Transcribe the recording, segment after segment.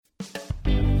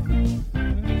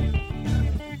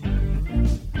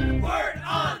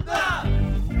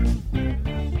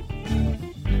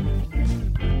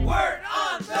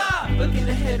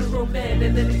grown men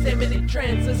and then examining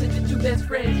trends. Listen to two best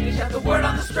friends, each have the word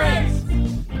on the straits.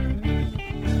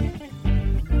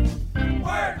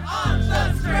 Word on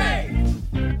the straits.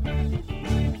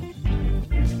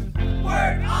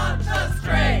 Word on the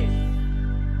straits.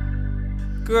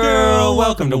 Girl,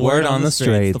 welcome to Word on the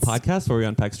Straits, the podcast where we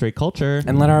unpack straight culture.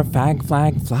 and let our fag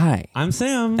flag fly. I'm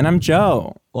Sam. And I'm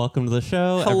Joe. Welcome to the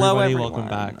show. Hello, everybody. everyone. Welcome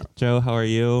back. Joe, how are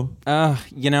you?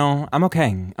 I'm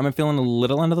okay. I'm feeling a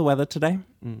little under the weather today.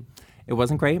 It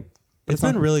wasn't great. It's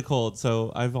been really cold,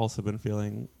 so I've also been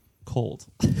feeling cold.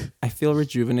 I feel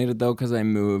rejuvenated though because I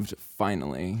moved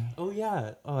finally. Oh,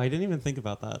 yeah. Oh, I didn't even think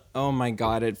about that. Oh my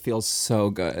God, it feels so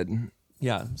good.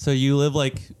 Yeah. So you live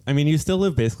you still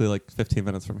live basically like 15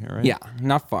 minutes from here, right? Yeah,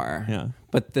 not far. Yeah.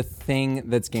 But the thing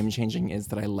that's game changing is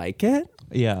that I like it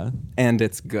Yeah. and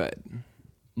it's good.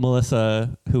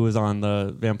 Melissa, who was on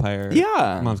the Vampire.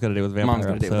 Yeah. Mom's Got a Date with a Vampire. Mom's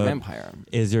Got a Date with a Vampire.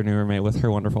 Is your new roommate with her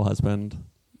wonderful husband.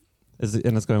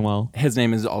 And it's going well. His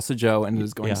name is also Joe and it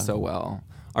is going Yeah. so well.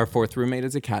 Our fourth roommate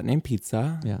is a cat named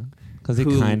Pizza. Yeah. Because he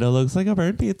kind of looks like a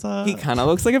burnt pizza. He kind of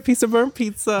looks like a piece of burnt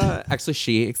pizza. Actually,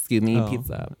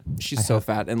 Pizza. She's so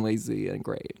fat and lazy and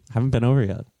great. Haven't been over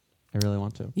yet. I really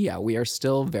want to. Yeah, we are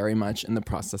still very much in the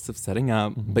process of setting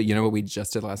up. But you know what we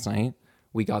just did last night?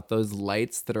 We got those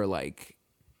lights that are like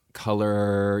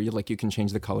color, you can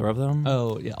change the color of them.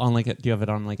 Oh, yeah. Do you have it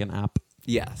on like an app?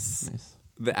 Yes. Nice.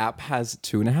 The app has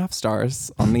 2.5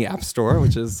 stars on the App Store,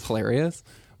 which is hilarious.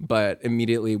 But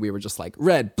immediately we were just like,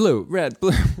 red, blue,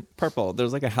 purple.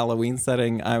 There's like a Halloween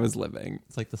setting. I was living.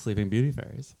 It's like the Sleeping Beauty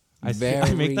fairies. I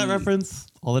make that reference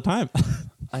all the time.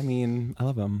 I mean, I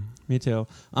love them. Me too.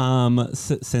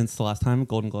 Since the last time,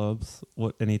 Golden Globes,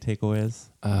 any takeaways?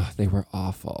 They were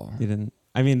awful. You didn't?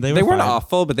 I mean, they weren't fine.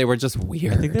 awful, but they were just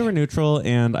weird. I think they were neutral,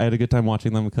 and I had a good time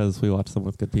watching them because we watched them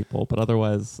with good people. But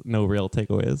otherwise, no real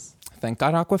takeaways. Thank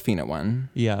God Awkwafina won.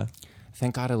 Yeah.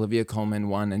 Thank God Olivia Colman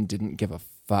won and didn't give a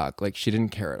fuck. Like, she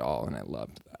didn't care at all, and I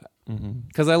loved that.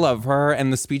 Because I love her,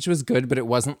 and the speech was good, but it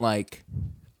wasn't like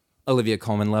Olivia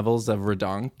Colman levels of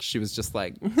redonk. She was just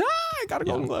like, I got a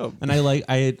Golden Globe. And I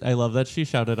love that she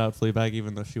shouted out Fleabag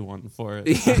even though she won for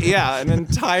it. Yeah, an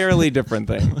entirely different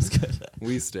thing. It was good.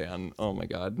 We stand. Oh my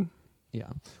God. Yeah.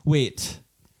 Wait.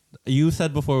 You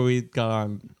said before we got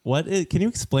on, can you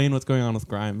explain what's going on with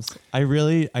Grimes? I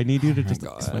need you to just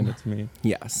explain it to me.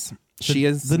 Yes. She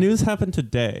is. The news happened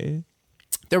today.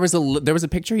 There was a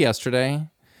picture yesterday.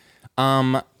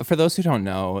 For those who don't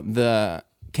know, the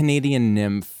Canadian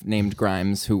nymph named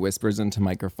Grimes, who whispers into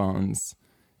microphones,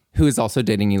 who is also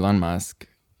dating Elon Musk,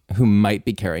 who might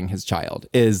be carrying his child,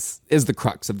 is the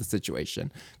crux of the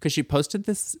situation. Because she posted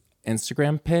this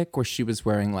Instagram pic where she was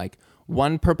wearing like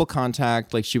one purple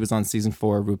contact, like she was on season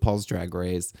 4 of RuPaul's Drag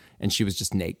Race, and she was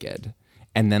just naked.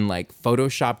 And then like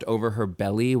photoshopped over her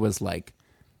belly was like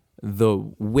the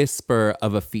whisper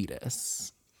of a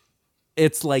fetus.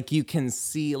 It's like you can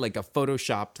see like a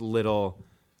photoshopped little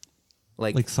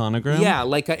like sonogram? Yeah,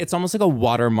 it's almost like a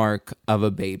watermark of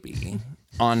a baby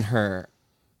on her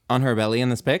belly in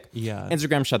this pic. Yeah.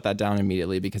 Instagram shut that down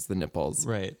immediately because of the nipples.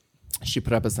 Right. She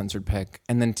put up a censored pic,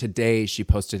 and then today she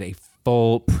posted a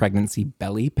full pregnancy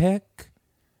belly pic.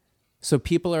 So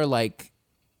people are like,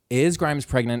 is Grimes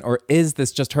pregnant, or is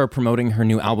this just her promoting her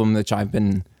new album, which I've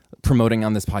been promoting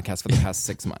on this podcast for the past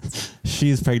 6 months?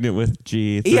 She's pregnant with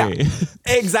G3. Yeah,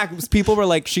 exactly. People were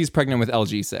like, she's pregnant with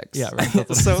LG6. Yeah,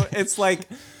 right. So it's like,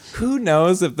 who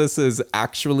knows if this is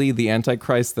actually the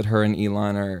Antichrist that her and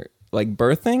Elon are like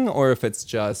birthing, or if it's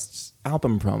just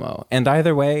album promo. And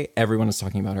either way, everyone is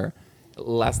talking about her.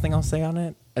 Last thing I'll say on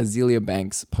it, Azealia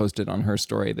Banks posted on her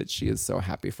story that she is so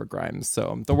happy for Grimes.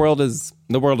 So the world is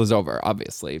over,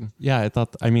 obviously. Yeah,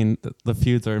 the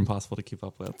feuds are impossible to keep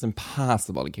up with. It's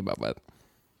impossible to keep up with.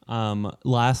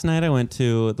 Last night I went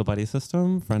to the Buddy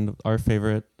System, our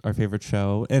favorite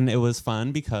show, and it was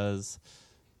fun because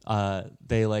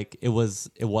it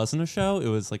wasn't a show, it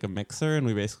was like a mixer,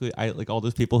 and all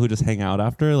those people who just hang out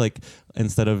after, like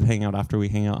instead of hang out after, we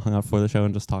hung out for the show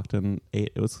and just talked and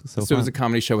ate. It was so fun. It was a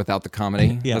comedy show without the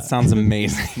comedy. Yeah. That sounds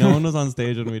amazing. No one was on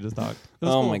stage and we just talked.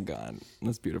 Oh cool. my God,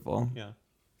 that's beautiful. Yeah.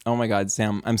 Oh my God,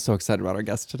 Sam, I'm so excited about our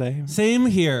guest today. Same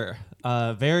here.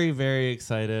 Very, very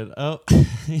excited. Oh,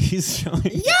 he's showing.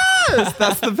 Yes,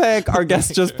 that's the pic. Our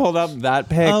guest just pulled up that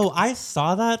pic. Oh, I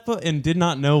saw that and did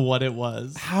not know what it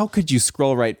was. How could you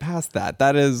scroll right past that?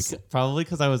 That is probably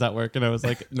because I was at work and I was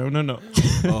like, no.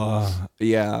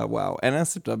 Yeah, wow.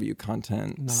 NSFW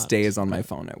content stays on my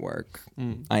phone at work.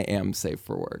 I am safe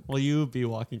for work. Will you be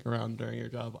walking around during your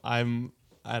job? I'm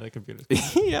at a computer.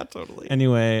 Yeah, totally.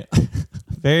 Anyway,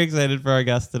 Very excited for our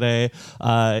guest today.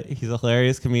 He's a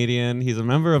hilarious comedian. He's a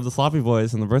member of the Sloppy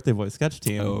Boys and the Birthday Boys sketch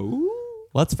team. Oh.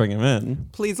 Let's bring him in.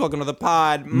 Please welcome to the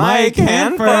pod, Mike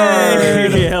Hanford.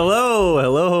 Hey, hello.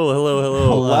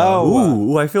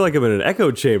 Ooh, I feel like I'm in an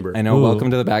echo chamber. I know. Ooh. Welcome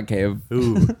to the Bat Cave.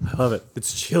 Ooh, I love it.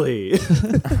 It's chilly.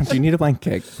 Do you need a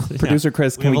blanket? Producer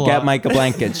Chris, can We we have a get lot. Mike a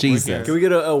blanket? Jesus. Can we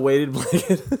get a weighted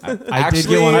blanket? I did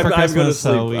Actually, get one I'm for gonna Christmas,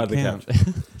 so sleep we on the can't.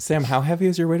 Sam, how heavy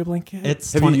is your weighted blanket?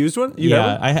 It's Have you used one? You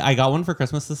yeah, have I got one for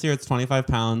Christmas this year. It's 25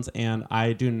 pounds, and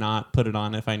I do not put it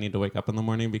on if I need to wake up in the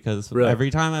morning because Really? every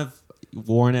time I've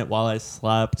worn it while I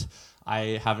slept,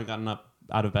 I haven't gotten up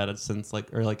out of bed since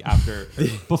after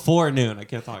before noon. I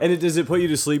can't talk. And does it put you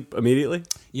to sleep immediately?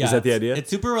 Yeah, Is that the it's- idea? It's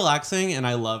super relaxing, and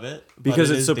I love it but Because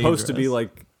it it's is supposed to be dangerous.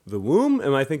 like the womb.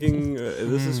 Am I thinking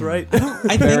this is right?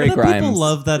 I Very think that people Grimes.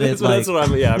 love that it That's like what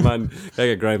I'm. Yeah, I'm on. I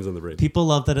got Grimes on the brain. people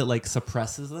love that it like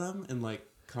suppresses them and like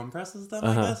compresses them.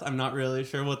 I guess I'm not really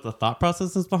sure what the thought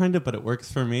process is behind it, but it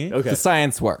works for me. Okay, The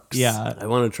science works. Yeah. I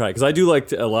want to try because I do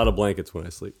like a lot of blankets when I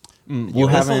sleep. You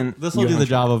haven't. This will you do the haven't-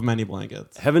 job of many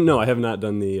blankets. I have not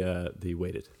done the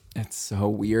weighted. It's so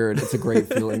weird. It's a great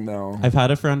feeling, though. I've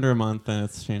had it for under a month, and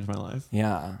it's changed my life.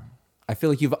 Yeah. I feel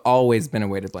like you've always been a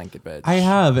weighted blanket bitch. I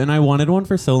have, and I wanted one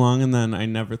for so long, and then I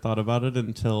never thought about it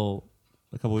until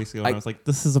a couple weeks ago. And I was like,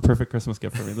 "This is a perfect Christmas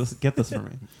gift for me. Get this for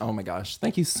me." Oh my gosh.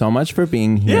 Thank you so much for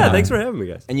being here. Yeah, thanks for having me,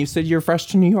 guys. And you said you're fresh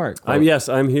to New York.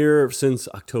 I'm here since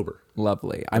October.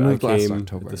 Lovely. I moved last came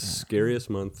October. The scariest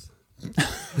month.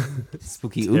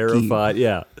 Spooky ooky. Terrified.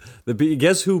 Yeah.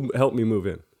 Guess who helped me move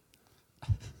in?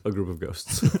 A group of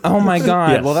ghosts. Oh my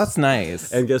God. Yes. Well, that's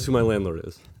nice. And guess who my landlord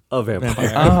is? A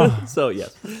vampire. Oh. So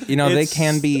yes, You know, they It's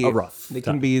can be a rough. They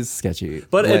time. can be sketchy.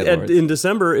 But landlords. in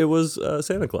December, it was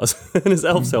Santa Claus and his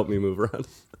elves helped me move around.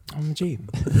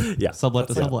 OMG. Yeah, Sublet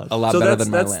to sublet. A lot so better that's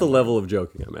than my that's the landlord. level of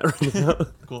joking I'm at right now.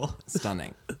 Cool.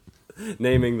 Stunning.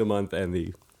 Naming the month and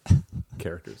the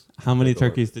characters. How many Go on.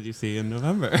 turkeys did you see in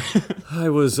November? I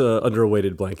was under a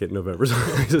weighted blanket in November, so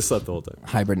I just slept the whole time.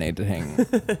 Hibernating.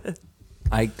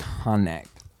 Iconic.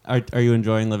 Are you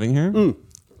enjoying living here?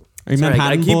 Are you Sorry,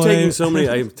 Manhattan I keep boy? taking so many.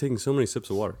 I'm taking so many sips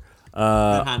of water.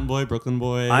 Manhattan boy, Brooklyn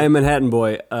boy. I am Manhattan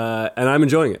boy, and I'm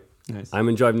enjoying it. Nice.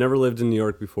 I've never lived in New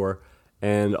York before,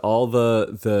 and all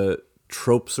the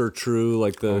tropes are true.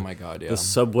 Like the Oh my God, yeah. the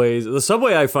subways. The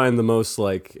subway I find the most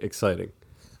like exciting.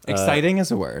 Exciting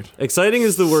is a word. Exciting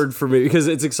is the word for me because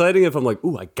it's exciting if I'm like,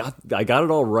 ooh, I got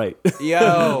it all right.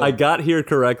 Yo. I got here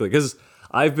correctly because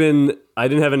I didn't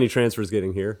have any transfers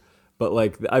getting here, but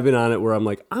like I've been on it where I'm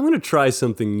like, I'm gonna try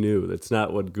something new. That's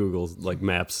not what Google's like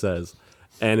Maps says,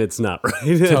 and it's not right.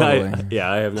 And Totally.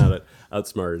 I have not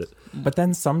outsmarted it. But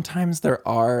then sometimes there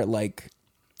are like,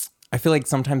 I feel like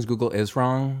sometimes Google is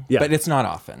wrong, Yeah. but it's not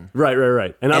often. Right.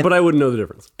 But I wouldn't know the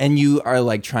difference. And you are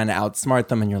like trying to outsmart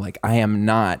them, and you're like, I am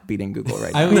not beating Google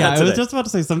right now. I was today. just about to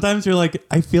say, sometimes you're like,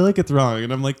 I feel like it's wrong.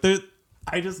 And I'm like,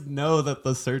 I just know that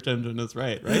the search engine is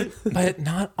right? But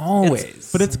not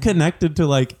always. But it's connected to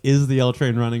like, is the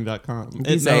ltrainrunning.com.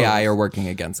 These AI are working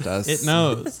against us. It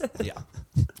knows. Yeah.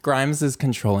 Grimes is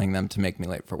controlling them to make me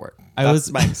late for work. I That's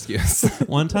was- my excuse.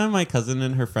 One time, my cousin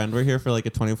and her friend were here for like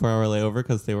a 24-hour layover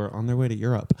because they were on their way to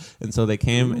Europe. And so they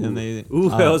came and they... Ooh,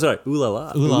 that was right. Ooh la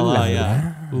la. Ooh la la,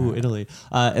 yeah. Ooh, Italy.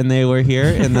 And they were here,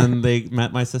 and then they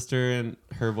met my sister and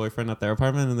her boyfriend at their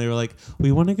apartment, and they were like,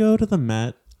 we want to go to the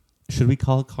Met. Should we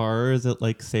call a car, or is it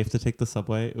like safe to take the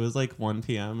subway? It was like 1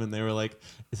 p.m. and they were like,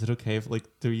 is it okay if like,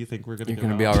 do you think we're going to You're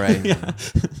going to be all right. Yeah.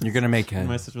 You're going to make And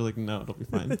my it. sister was like, no, it'll be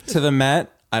fine. To the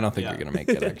Met, I don't think Yeah. you're going to make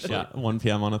it, actually. Yeah, 1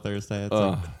 p.m. on a Thursday. It's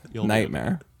Ugh, like, you'll be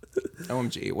nightmare.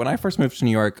 OMG. When I first moved to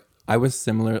New York, I was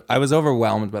similar. I was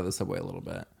overwhelmed by the subway a little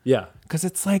bit. Yeah. Because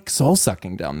it's like soul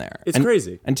sucking down there. It's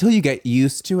crazy. Until you get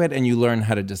used to it and you learn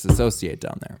how to disassociate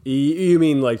down there. You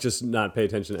mean like just not pay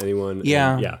attention to anyone? and-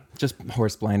 Yeah. yeah. Just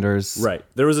horse blinders. Right.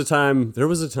 There was a time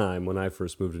when I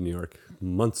first moved to New York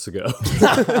months ago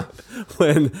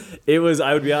when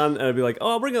I would be on and I'd be like, oh,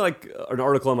 I'll bring like an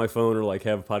article on my phone or like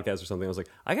have a podcast or something. I was like,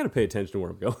 I got to pay attention to where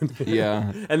I'm going.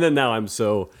 Yeah. And then now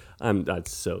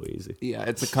that's so easy. Yeah.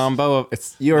 It's a combo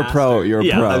of, you're a pro. You're a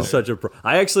Yeah, pro. I'm such a pro.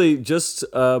 I actually just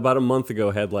about a month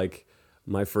ago had like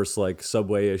my first like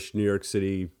subway-ish New York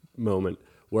City moment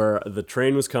where the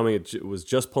train was coming. It was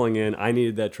just pulling in. I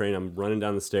needed that train. I'm running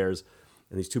down the stairs,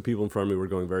 and these two people in front of me were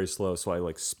going very slow. So I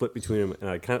like split between them, and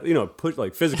I kind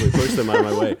of physically pushed them out of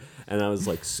my way. And I was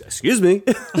like, "Excuse me."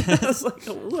 I was like,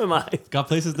 "Who am I?" Got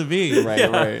places to be.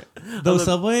 right. The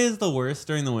subway is the worst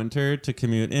during the winter to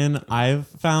commute in, I've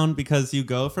found, because you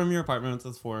go from your apartment,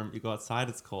 it's warm, you go outside,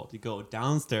 it's cold. You go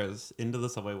downstairs into the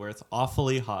subway where it's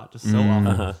awfully hot, just so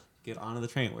awful. get onto the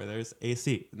train where there's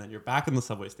AC, and then you're back in the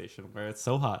subway station where it's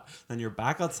so hot. Then you're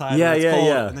back outside Yeah, where it's yeah, cold,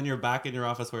 yeah. and then you're back in your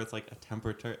office where it's like a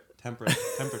temperature.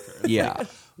 It's Yeah. like,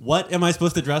 what am I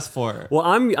supposed to dress for? Well,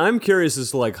 I'm curious as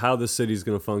to like how the city's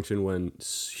going to function when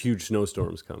huge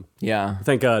snowstorms come. Yeah.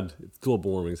 Thank God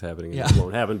global warming is happening. Yeah. It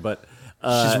won't happen, but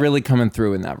She's really coming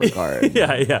through in that regard.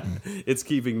 yeah, it's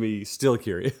keeping me still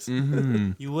curious.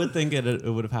 You would think it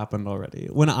would have happened already.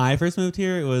 When I first moved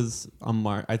here, it was on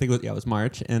March. I think it was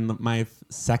March, and my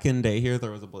second day here, there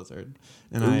was a blizzard,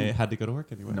 and I had to go to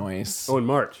work anyway. Nice. Oh, in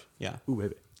March. Yeah, Ooh,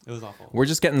 baby. it was awful. We're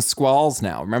just getting squalls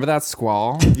now. Remember that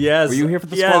squall? Yes. Were you here for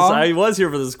the yes, squall? I was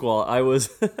here for the squall. I was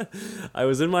I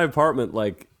was in my apartment,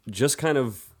 like just kind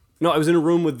of I was in a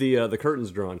room with the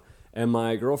curtains drawn, and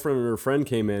my girlfriend and her friend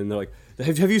came in. And they're like,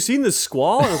 "Have you seen this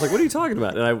squall?" And I was like, "What are you talking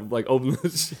about?" And I like opened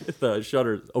the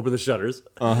shutters.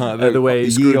 The way ye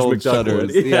Scrooge old McDuck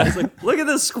shutters. would. Yeah. I was like, "Look at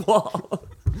this squall."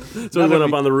 So None we went of up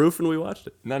you- on the roof and we watched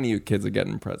it. None of you kids are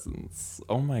getting presents.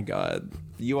 Oh my God.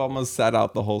 You almost sat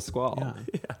out the whole squall.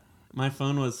 Yeah. My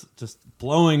phone was just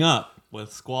blowing up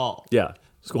with squall. Yeah.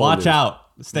 Squall Watch news. out.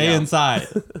 Stay Yeah. inside.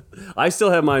 I still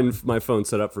have my phone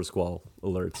set up for squall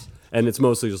alerts, and it's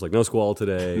mostly just like no squall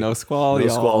today. No squall, No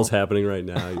y'all. squall's happening right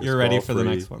now. You're ready for the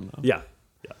squall-free. next one, though. Yeah.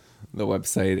 The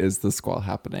website is the squall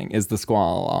happening. Is the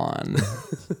squall on?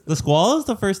 The squall is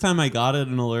the first time I got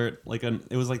an alert.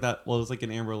 It was like that. Well, it was like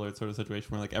an Amber Alert sort of situation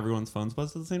where like everyone's phones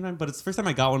buzzed at the same time. But it's the first time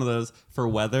I got one of those for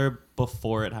weather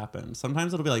before it happened.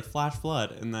 Sometimes it'll be like flash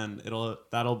flood, and then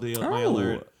that'll be my Oh.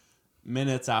 alert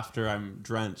minutes after I'm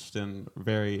drenched and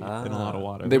in a lot of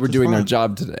water. They were which is doing their fun.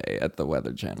 job today at the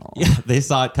Weather Channel. Yeah, they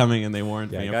saw it coming and they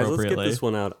warned me Yeah, guys, let's get appropriately. this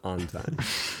one out on time.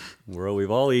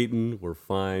 We've all eaten. We're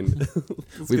fine. Let's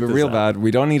We've get been this real out. bad. We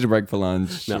don't need to break for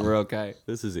lunch. No. We're okay.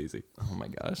 This is easy. Oh my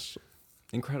gosh.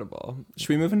 Incredible. Should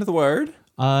we move into the word?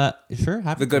 Sure.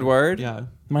 Happy The good to. word? Yeah.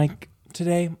 Mike,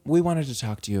 today we wanted to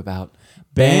talk to you about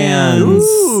bands.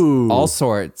 Ooh. All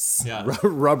sorts. Yeah.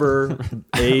 Rubber,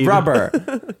 aid. Rubber.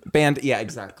 Band. Yeah,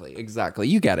 exactly.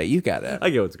 You get it. I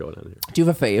get what's going on here. Do you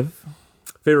have a fave?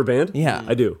 Favorite band? Yeah.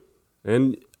 I do.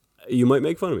 And you might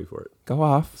make fun of me for it, Go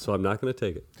off. so I'm not going to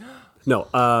take it. No.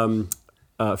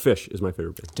 Fish is my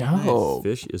favorite band. Oh.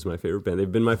 Fish is my favorite band.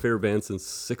 They've been my favorite band since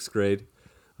 6th grade.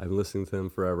 I've been listening to them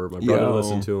forever. My brother Yo.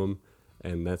 listened to them,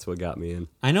 and that's what got me in.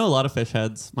 I know a lot of fish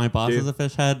heads. My boss Dude. is a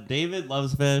fish head. David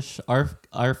loves fish.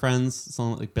 Our friends,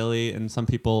 some like Billy, and some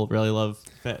people really love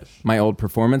fish. My old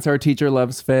performance art teacher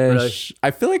loves Fish. Really? I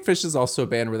feel like Fish is also a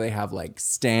band where they have like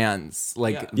stands.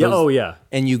 Like Yeah. Yeah. those- Oh, yeah.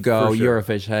 And you go, For sure. you're a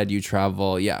fish head, you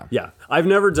travel. Yeah. Yeah, I've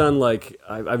never done like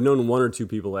I've known one or two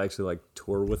people actually like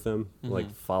tour with them,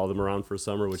 like follow them around for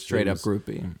summer, which Straight up seems-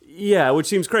 groupie. Yeah, which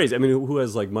seems crazy. I mean, who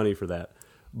has like money for that?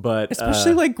 But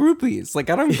Especially like groupies. Like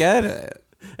I don't get it.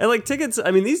 and like tickets.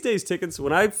 I mean, these days tickets.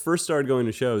 When I first started going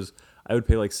to shows, I would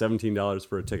pay like $17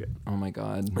 for a ticket. Oh my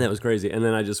God. And that was crazy. And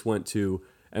then I just went to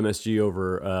MSG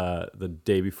over the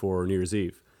day before New Year's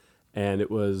Eve, and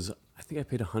it was I think I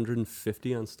paid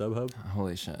 $150 on StubHub.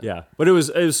 Holy shit. Yeah, but it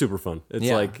was super fun. It's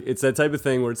Yeah. like it's that type of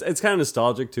thing where it's kind of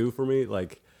nostalgic too for me.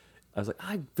 Like I was like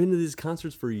I've been to these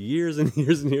concerts for years and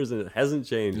years and years, and it hasn't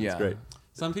changed. Yeah. It's great.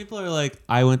 Some people are like,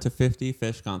 I went to 50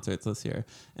 Fish concerts this year.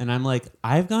 And I'm like,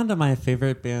 I've gone to my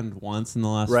favorite band once in the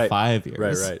last Right. 5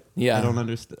 years. Right. Yeah. I don't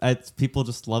understand. People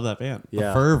just love that band. The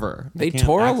Yeah. fervor. They can't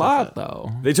tour a access lot it.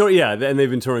 though. They tour, yeah, and they've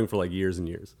been touring for like years and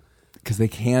years. Because they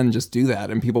can just do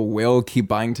that and people will keep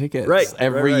buying tickets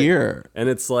every right. year. And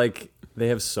it's like they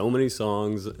have so many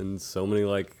songs and so many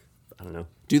like I don't know.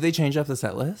 Do they change up the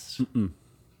set list?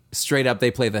 Straight up,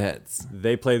 they play the hits.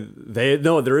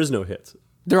 No, there is no hits.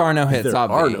 There are no hits, There are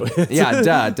obviously. no hits. Yeah,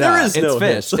 duh. There is it's no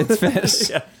Fish. hits. It's Fish.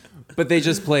 Yeah. But they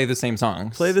just play the same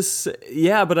songs. Play this,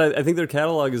 yeah, but I think their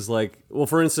catalog is like, well,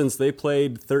 for instance, they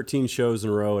played 13 shows in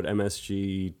a row at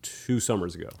MSG 2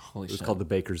 summers ago. Holy it was shit. called the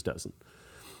Baker's Dozen.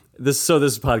 This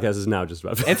podcast is now just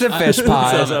about Fish. It's a fish I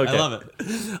pod. love it. Okay.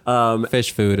 I love it.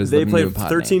 Fish food is They the played new pod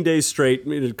 13 name. days straight,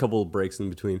 made a couple of breaks in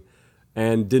between,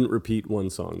 and didn't repeat one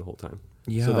song the whole time.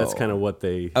 So that's Yo. kind of what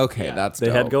they Okay, Yeah. that's they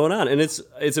dope. had going on, and it's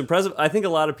impressive. I think a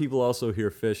lot of people also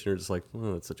hear Fish and are just like,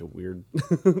 "Oh, that's such a weird,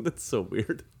 that's so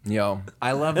weird." Yo,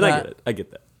 I love And that. I get it. I get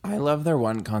that. I love their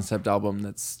one concept album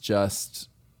that's just,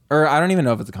 or I don't even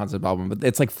know if it's a concept album, but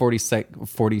it's like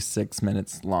 46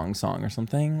 minutes long song or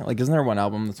something. Like, isn't there one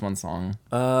album that's one song?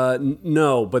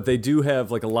 No, but they do have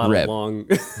like a lot Rip. of long.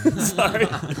 Sorry,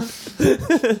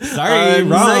 wrong.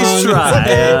 Nice try.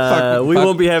 Fuck- We fuck-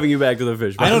 won't be having you back to the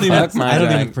Fish. I don't even. Fuck my I don't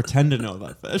bag. even pretend to know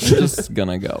about Fish. Just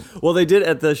gonna go. Well, they did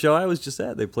at the show I was just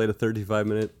at. They played a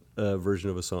 35-minute version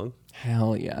of a song,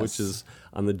 Hell yes. which is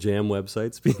on the Jam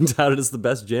websites being touted as the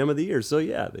best jam of the year. So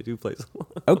yeah, they do play some.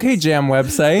 Okay, Jam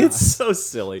websites. So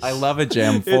silly. I love a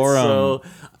Jam It's forum. so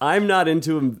I'm not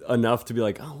into him enough to be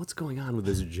like, oh, what's going on with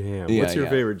this jam? Yeah, What's your yeah.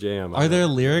 favorite jam? Are there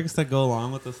lyrics that go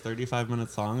along with this 35-minute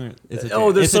song? Or is it Oh,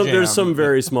 it's a there's jam. some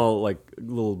very small like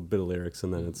little bit of lyrics,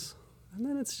 and then it's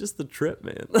just the trip,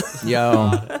 man. Yo.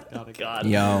 Got it. God,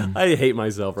 Yo. I hate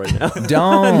myself right now.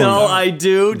 Don't. No, I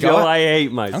do, Joe. Go- I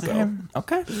hate myself.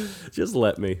 Okay. Just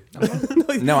let me.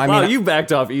 No, I Wow, mean, you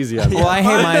backed off easy on me. well, I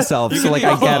hate myself, so like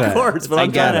I get it. Of course, but I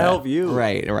I'm get trying to it. help you.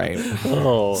 Right.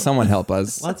 Oh. Someone help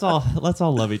us. Let's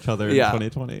all love each other in Yeah.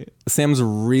 2020. Sam's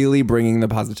really bringing the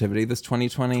positivity this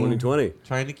 2020. 2020.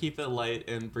 Trying to keep it light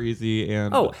and breezy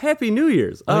and Oh, Happy New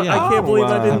Year's. Oh, yeah. I can't believe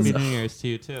I wow. didn't. Happy New Year's to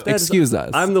you too. Excuse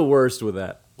us. I'm the worst with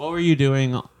that. What were you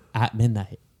doing at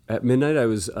midnight? At midnight, I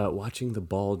was watching the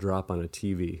ball drop on a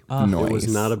TV. Nice. It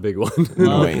was not a big one.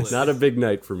 Nice. Not a big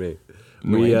night for me.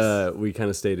 Nice. We kind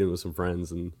of stayed in with some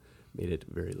friends and made it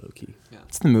very low key.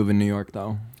 It's the move in New York,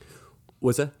 though.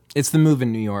 What's that? It's the move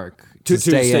in New York to To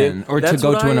stay stay in in. or to That's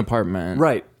go what to an I- apartment.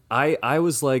 Right. I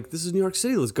was like, this is New York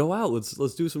City. Let's go out.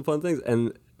 Let's do some fun things.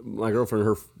 And my girlfriend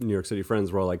and her New York City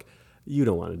friends were all like, you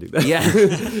don't want to do that. Yeah.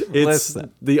 It's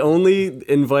Listen. the only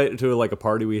invite to like a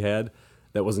party we had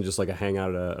that wasn't just like a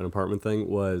hangout at an apartment thing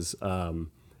was a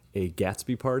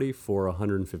Gatsby party for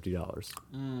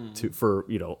 $150 for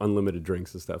unlimited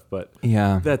drinks and stuff. But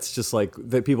Yeah. that's just like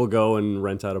that people go and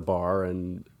rent out a bar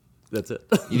and that's it.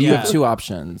 You Yeah. have two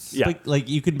options. Yeah. Like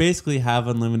you can basically have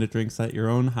unlimited drinks at your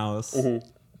own house Mm-hmm.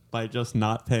 by just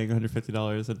not paying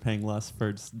 $150 and paying less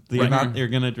for just the amount you're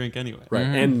gonna drink anyway.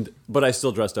 Right. But I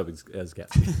still dressed up as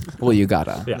Gatsby. Well, you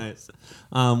gotta. Yeah. Nice.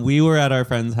 We were at our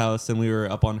friend's house and we were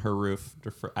up on her roof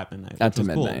at midnight. At which was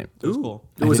midnight. Cool.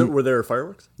 It was cool. Were there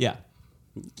fireworks? Yeah.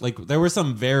 Like there were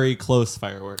some very close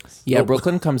fireworks. Yeah,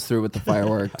 Brooklyn comes through with the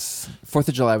fireworks. 4th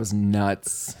of July was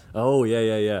nuts. Oh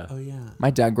yeah. Oh yeah.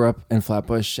 My dad grew up in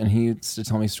Flatbush, and he used to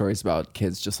tell me stories about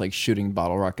kids just like shooting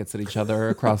bottle rockets at each other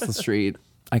across the street.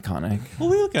 Iconic. Well,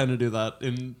 we kind of do that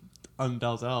on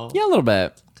Dalzell. Yeah, a little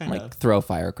bit. Kinda. Like throw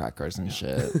firecrackers and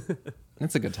shit.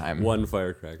 It's a good time. One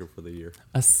firecracker for the year.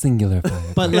 A singular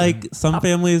firecracker. But like some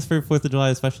families for 4th of July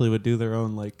especially would do their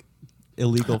own like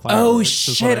illegal fireworks. Oh is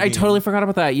shit! what I mean. totally forgot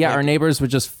about that. Yeah, our neighbors would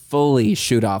just fully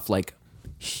shoot off like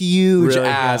huge Really?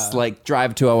 ass, Yeah. like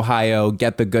drive to Ohio,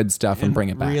 get the good stuff, and And bring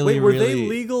it back. really- Wait, were they really-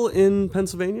 legal in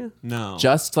Pennsylvania? No.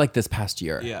 Just like this past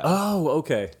year. yeah. Oh,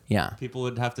 okay. Yeah. People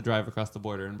would have to drive across the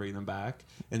border and bring them back.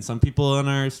 And some people on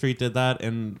our street did that,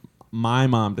 and my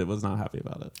mom was not happy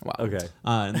about it. Wow. Okay.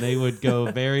 And they would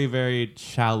go very, very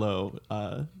shallow.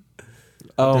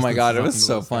 Oh my distances god, it up was into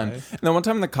so the fun. sky. And then one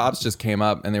time the cops just came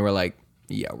up and they were like,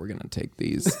 "Yeah, we're gonna take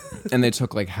these," and they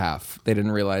took like half. They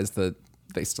didn't realize that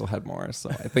they still had more, so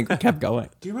I think we kept going.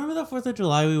 Do you remember the 4th of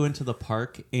July we went to the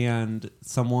park and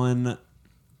someone,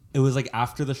 it was like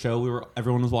after the show,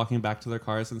 everyone was walking back to their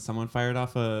cars and someone fired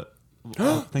off a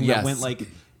thing Yes. that went like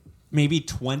maybe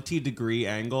 20-degree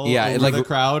angle Yeah, it, over like- the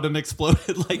crowd and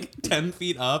exploded like 10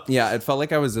 feet up. Yeah, it felt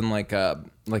like I was in like a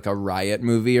riot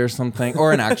movie or something,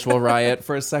 or an actual riot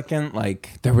for a second.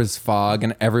 Like there was fog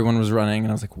and everyone was running,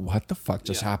 and I was like, "What the fuck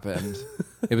just happened?"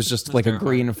 It was just like a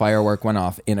green firework went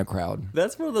off in a crowd.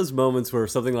 That's one of those moments where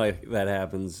something like that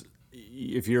happens.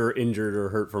 If you're injured or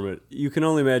hurt from it, you can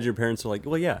only imagine your parents are like,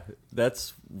 "Well, yeah,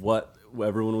 that's what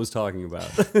everyone was talking about."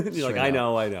 You're like, "I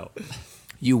know."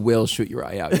 You will shoot your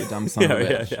eye out, you dumb son of a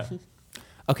bitch. Yeah.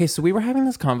 Okay, so we were having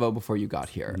this convo before you got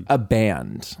here. A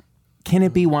band. Can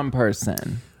it be one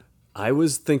person? I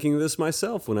was thinking this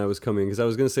myself when I was coming because I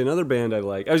was going to say another band I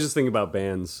like. I was just thinking about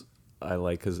bands I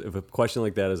like because if a question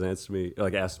like that is asked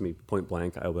me point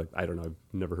blank, I'll be like, I don't know, I've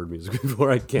never heard music before.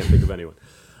 I can't think of anyone.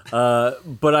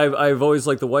 But I've always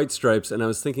liked the White Stripes, and I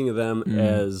was thinking of them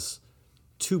as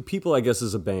two people, I guess,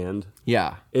 as a band.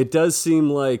 Yeah. It does seem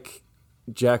like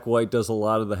Jack White does a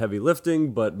lot of the heavy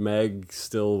lifting, but Meg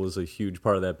still was a huge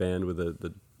part of that band with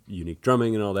the unique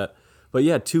drumming and all that. But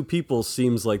yeah, two people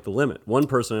seems like the limit. One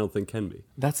person I don't think can be.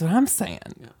 That's what I'm saying.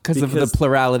 Because of the Because-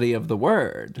 plurality of the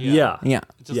word. Yeah. Yeah.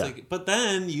 Just Yeah. like, but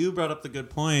then you brought up the good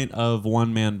point of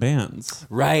one-man bands.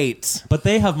 Right. But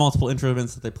they have multiple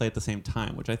instruments that they play at the same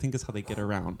time, which I think is how they get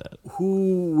around it.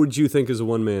 Who would you think is a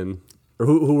one man? Or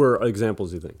who are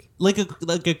examples you think? Like a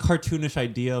cartoonish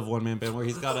idea of one man band where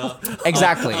he's got a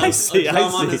Exactly. a see, I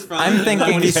drum on see. his front. I'm and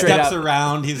thinking when he straight steps up-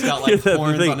 around, he's got like The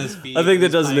horns thing- on his feet. I think that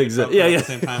He's doesn't playing exist. trumpet Yeah, at yeah. the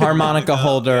same time. Harmonica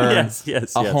holder. Yes, A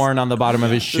yes. horn on the bottom of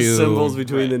his The shoe. symbols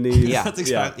between the knees. Yeah. That's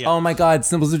exactly. Yeah. Oh my God,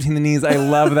 symbols between the knees. I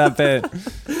love that bit.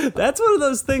 That's one of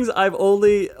those things I've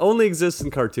only exists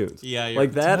in cartoons. Yeah, you're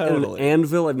like that and an totally-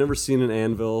 anvil. I've never seen an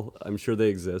anvil. I'm sure they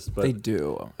exist, but They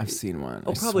do. I've seen one.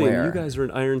 oh, I probably. swear. You guys are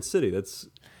in Iron City. That's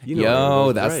you know. Yo,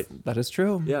 anvils, right. that is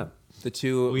true. Yeah. The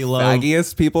two We love-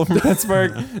 faggiest people from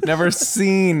Pittsburgh. Never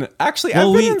seen. Actually, Well,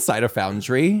 I've been we- inside a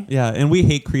foundry. Yeah, and we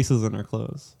hate creases in our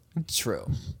clothes. True.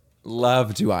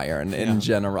 Love to iron in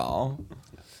general.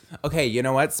 Okay, you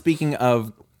know what? Speaking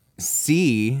of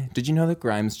C, did you know that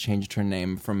Grimes changed her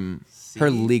name from her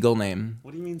legal name?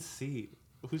 What do you mean C?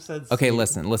 Who said C? Okay,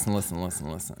 listen.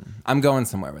 I'm going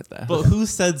somewhere with this. But who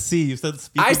said C? You said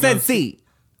speaking I said of- C.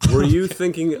 Were you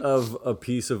thinking of a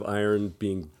piece of iron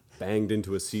being banged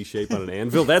into a C shape on an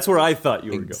anvil? That's where I thought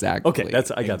you were Exactly. going. Okay,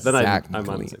 that's I got. Then I'm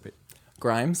on the same page.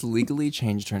 Grimes legally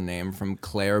changed her name from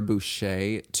Claire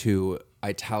Boucher to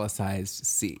italicized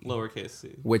C, Lowercase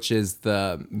c. which is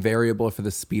the variable for the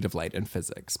speed of light in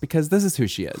physics, because this is who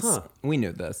she is. Huh. We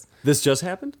knew this. This just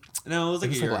happened. No, it was like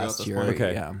It was a year like ago at last this year. point.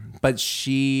 Okay. Yeah. But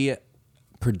she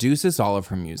produces all of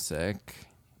her music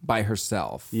by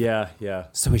herself. Yeah, yeah.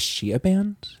 So is she a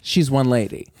band? She's one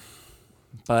lady.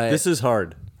 But This is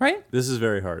hard. right? This is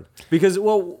very hard because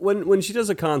when she does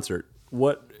a concert,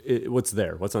 what's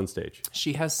there? What's on stage?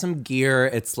 She has some gear.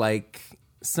 It's like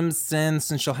some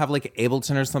synths, and she'll have like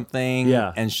Ableton or something.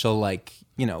 Yeah. And she'll like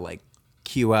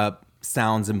cue up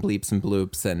sounds and bleeps and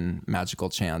bloops and magical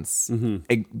chants.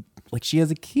 Like she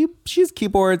has she has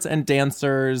keyboards and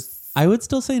dancers. I would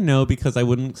still say no because I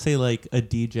wouldn't say like a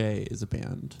DJ is a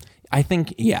band, I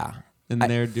think, yeah. and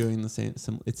they're doing the same.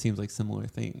 It seems like similar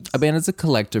things. A band is a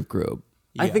collective group.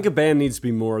 I think a band needs to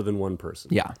be more than one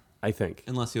person. Yeah. I think.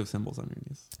 Unless you have symbols on your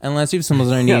knees. Unless you have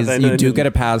symbols on your knees, then you do you- get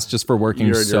a pass just for working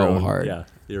You're your so own- hard. Yeah,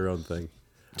 your own thing.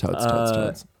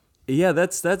 Totes. Yeah,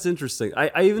 that's interesting.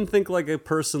 I even think like a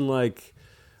person like,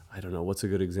 I don't know, what's a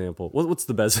good example? What's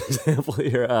the best example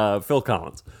here? Phil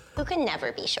Collins. Who can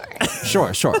never be sure.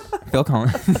 Sure. Phil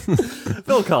Collins.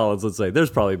 Phil Collins, let's say. There's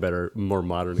probably a better, more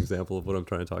modern example of what I'm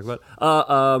trying to talk about.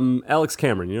 Alex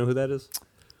Cameron, you know who that is?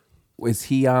 Is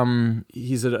he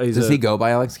He's does he go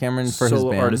by Alex Cameron for his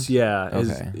solo band? artist? Yeah,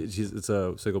 Okay. it's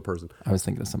a single person. I was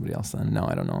thinking of somebody else then. No,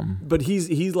 I don't know him. But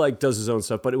he like does his own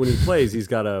stuff. But when he plays, he's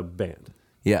got a band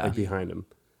Yeah. like behind him.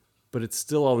 But it's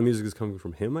still all the music is coming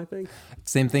from him, I think.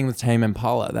 Same thing with Tame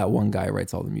Impala. That one guy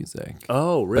writes all the music.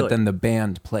 Oh, really? But then the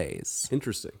band plays.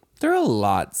 Interesting. There are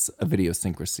lots of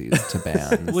idiosyncrasies to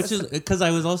bands. Which is because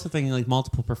I was also thinking like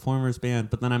multiple performers band,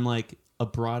 but then I'm like a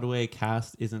Broadway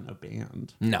cast isn't a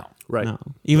band. No, Right. No,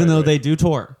 even though they do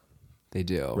tour. they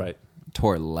do. Right.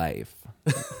 Tour life.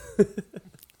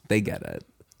 They get it.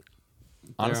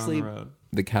 Honestly, They're on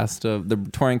the road. the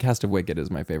touring cast of Wicked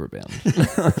is my favorite band.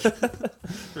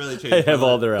 Really changed. They have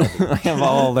all their albums. I have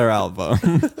all their albums.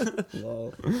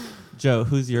 Joe,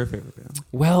 who's your favorite band?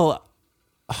 Well,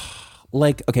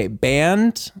 like, okay,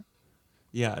 band,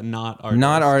 Yeah, not artist.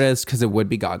 not artist, because it would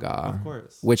be Gaga. Of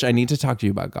course. Which I need to talk to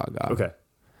you about Gaga. Okay.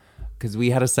 Because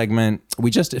we had a segment, we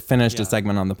just finished Yeah. a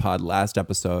segment on the pod last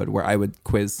episode where I would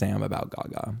quiz Sam about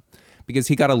Gaga. Because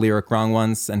he got a lyric wrong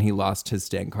once and he lost his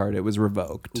stand card. It was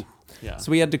revoked. Yeah.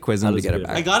 So we had to quiz him to does get it it feel?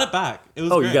 back. I got it back. It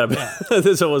was Oh, great. you got Yeah.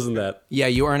 it. So it wasn't that. Yeah,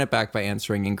 you earn it back by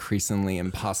answering increasingly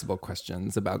impossible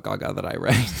questions about Gaga that I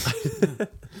write.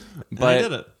 And I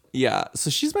did it. Yeah, so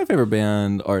she's my favorite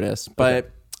band artist,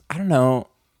 but I don't know,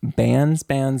 bands,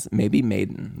 maybe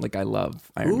Maiden. Like I love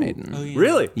Iron Maiden. Oh, yeah.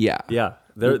 Really? Yeah. Yeah.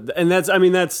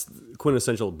 That's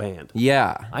quintessential band.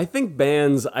 Yeah. I think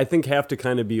bands have to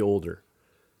kind of be older.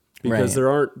 Because Right. there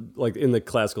aren't like in the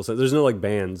classical sense. There's no like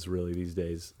bands really these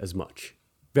days as much.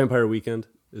 Vampire Weekend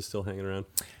is still hanging around.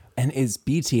 And is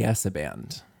BTS a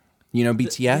band? You know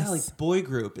BTS? Yeah, like boy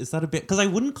group. Is that a band? Because I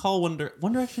wouldn't call One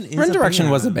Direction. Is One a Direction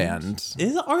band. was a band.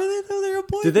 Are they though? They're a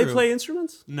boy Did group. they play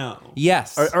instruments? No.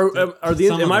 Yes. Are the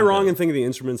Some of am I them wrong did. in thinking the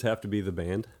instruments have to be the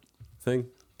band thing?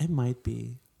 It might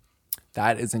be.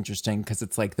 That is interesting because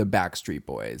it's like the Backstreet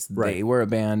Boys. Right. They were a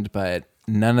band, but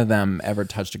none of them ever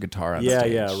touched a guitar on Yeah,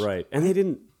 stage. yeah, right. And they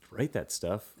didn't write that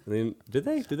stuff. Did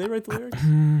they? Did they write the lyrics?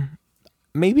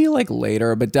 Maybe like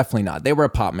later, but definitely not. They were a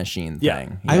pop machine Yeah.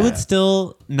 thing. I would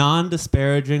still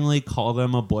non-disparagingly call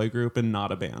them a boy group and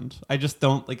not a band. I just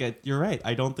don't like it. You're right.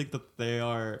 I don't think that they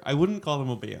are. I wouldn't call them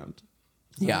a band.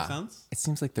 Does that Yeah. make sense? It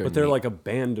seems like they're But they're neat. like a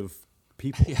band of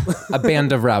people. a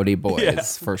band of rowdy boys Yeah.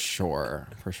 for sure.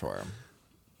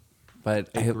 But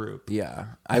A group. Yeah,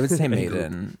 I would say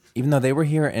Maiden, even though they were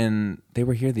here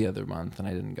the other month and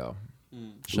I didn't go.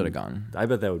 Should have gone. I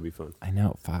bet that would be fun. I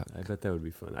know. Fuck. I bet that would be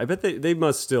fun. I bet they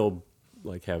must still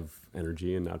like have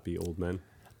energy and not be old men.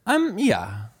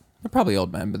 Yeah, they're probably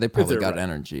old men, but they probably they're got right.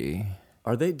 energy.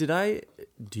 Are they?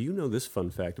 Do you know this fun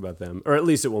fact about them? Or at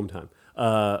least at one time,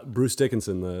 Bruce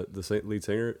Dickinson, the lead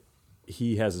singer,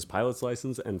 he has his pilot's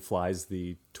license and flies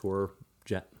the tour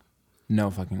jet. No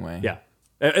fucking way. Yeah,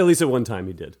 at least at one time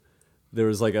he did. There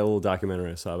was like a little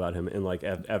documentary I saw about him, and like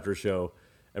after a show,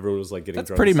 everyone was like getting That's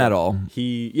drunk. pretty and stuff. metal.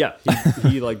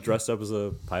 He like dressed up as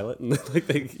a pilot and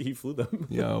like he flew them.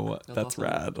 Yo, that's awesome.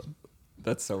 rad.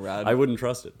 That's so rad. I wouldn't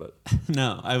trust it, but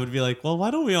No, I would be like, well,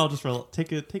 why don't we all just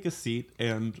take a seat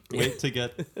and wait to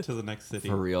get to the next city?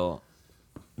 For real.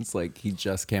 It's like he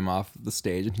just came off the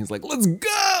stage and he's like, let's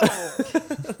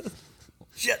go!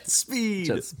 jet speed.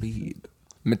 Jet speed.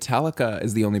 Metallica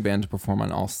is the only band to perform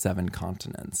on all 7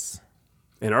 continents.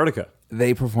 Antarctica.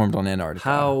 They performed on Antarctica.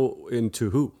 How into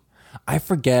who? I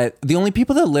forget. The only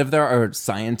people that live there are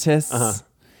scientists.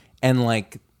 And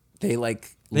like, they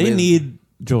live- need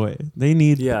joy. They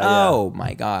need. Yeah. Oh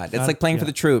my God. It's like playing for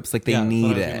the troops. Like they Yeah, that's what need I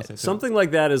was gonna it. say, too. Something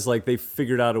like that is like they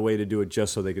figured out a way to do it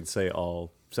just so they could say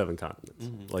all 7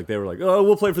 continents. Like they were like, oh,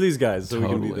 we'll play for these guys so we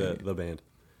can be Totally. the band.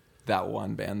 That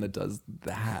one band that does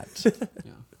that.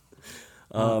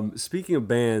 Speaking of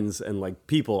bands and like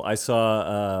people, I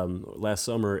saw last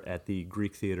summer at the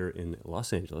Greek Theater in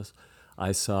Los Angeles.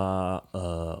 I saw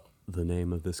the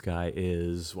name of this guy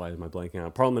is, why am I blanking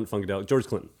on? Parliament Funkadelic, George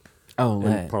Clinton. Oh, in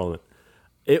lit. Parliament.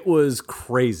 It was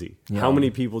crazy how Yeah. many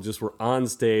people just were on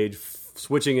stage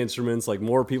switching instruments, like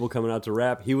more people coming out to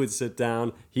rap. He would sit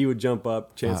down, he would jump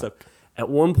up, chant stuff. At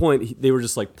one point, they were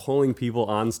just like pulling people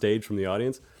on stage from the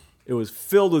audience. It was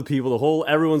filled with people.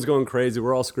 Everyone's going crazy.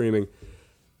 We're all screaming.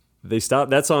 They stop.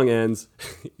 That song ends.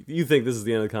 You think this is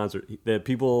the end of the concert. The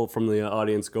people from the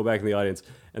audience go back in the audience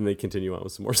and they continue on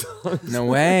with some more songs. No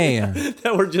way.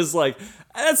 That were just like,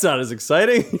 that's not as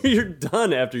exciting. You're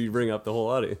done after you bring up the whole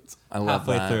audience. I love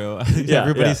Halfway that. through, Yeah,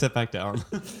 everybody yeah. sit back down.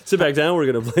 Sit back down.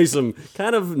 We're going to play some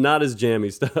kind of not as jammy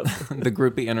stuff. The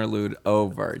groupie interlude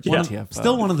over. Yeah. GTFO.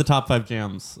 Still one of the top 5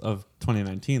 jams of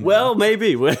 2019. Well,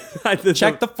 maybe.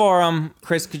 Check the forum.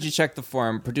 Chris, could you check the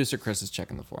forum? Producer Chris is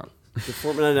checking the forum.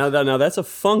 Now that's a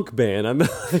funk band.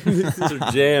 These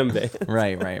are jam band.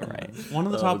 Right. one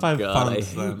of the top 5 God,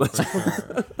 funks. Then, for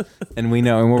sure. And we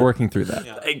know, and we're working through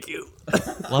that. Thank you.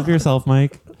 Love yourself,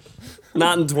 Mike.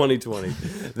 Not in 2020.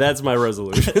 That's my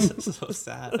resolution. So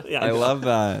sad. Yeah, I love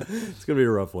that. It's gonna be a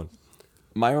rough one.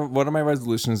 One of my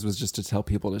resolutions was just to tell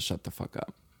people to shut the fuck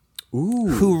up. Ooh.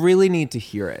 Who really need to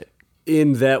hear it.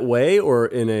 In that way, or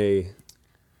in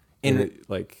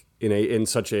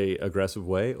such a aggressive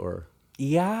way, or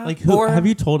Yeah. Like, have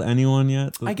you told anyone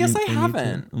yet? that I guess they I need to?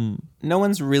 haven't. No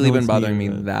one's really No been one's bothering me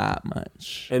needed it. that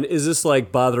much. and is this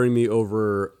like bothering me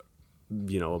over,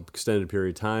 extended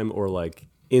period of time, or like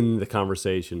in the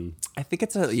conversation? I think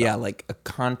it's like a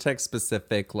context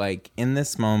specific, like in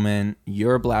this moment,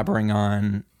 you're blabbering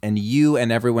on and you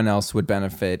and everyone else would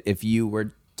benefit if you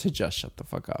were to just shut the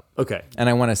fuck up. Okay. And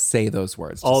I want to say those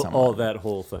words to someone. All that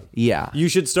whole thing. Yeah. You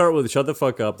should start with shut the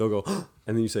fuck up. They'll go, and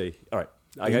then you say, all right,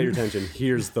 I got your attention.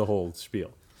 Here's the whole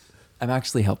spiel. I'm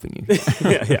actually helping you.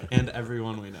 Yeah. And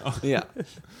everyone we know. Yeah.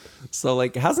 So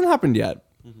like it hasn't happened yet.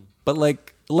 But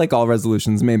like all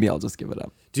resolutions, maybe I'll just give it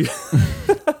up. Do you,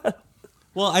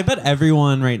 Well, I bet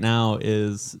everyone right now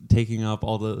is taking up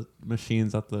all the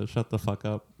machines at the Shut the Fuck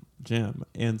Up gym.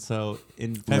 And so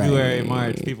in February, Right.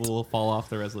 March, people will fall off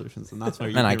their resolutions. And that's why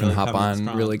And I can really hop coming on,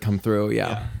 strong. really come through.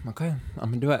 Yeah. Okay. I'm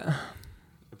gonna do it. I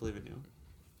believe in you.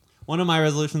 One of my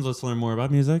resolutions was to learn more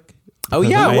about music. Oh,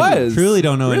 Because yeah, it I was. truly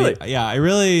don't know Really? any. Yeah, I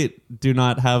really do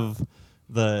not have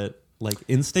the like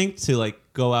instinct to like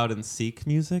go out and seek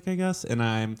music, I guess. And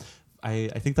I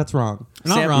think that's wrong.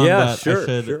 Not Sam- wrong, Yeah, but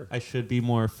sure. I should be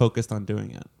more focused on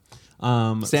doing it.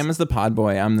 Sam is the pod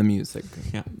boy. I'm the music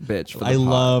Yeah. bitch. For the I pod.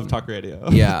 love talk radio.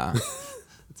 Yeah.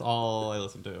 It's all I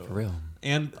listen to. For real.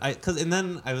 And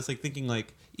then I was like thinking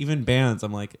like even bands.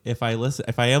 I'm like if I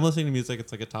am listening to music,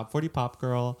 it's like a top 40 pop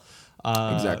girl.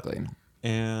 Exactly.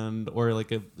 And or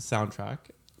like a soundtrack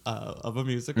of a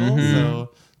musical. So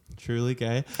truly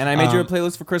gay. And I made you a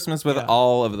playlist for Christmas with yeah.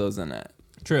 all of those in it.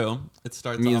 True. It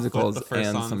starts Musicals off with the first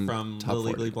and song some from top the 40.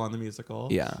 Legally Blonde the musical.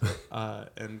 Yeah.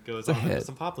 And goes a on with hit.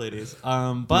 some pop ladies.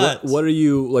 But what are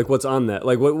you, like, what's on that?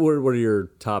 Like, what are your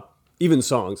top, even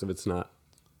songs if it's not?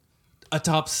 a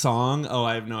top song? Oh,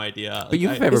 I have no idea. But you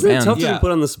have a I- favorite Isn't it band. tough to Yeah. be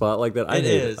put on the spot like that? I It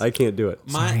hate is. I can't do it.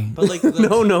 But like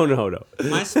No.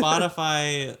 my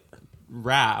Spotify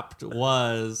Wrapped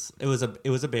was it was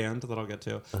a band that I'll get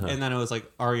to, and then it was like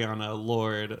Ariana,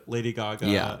 Lorde, Lady Gaga,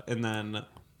 Yeah. and then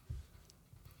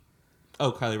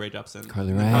Carly Rae Jepsen.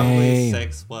 Carly And Rae. Probably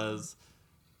 6 was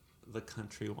the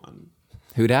country one.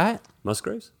 Who dat?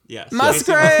 Musgraves? Yes.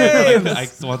 Musgraves! I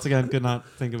once again could not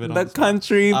think of it. The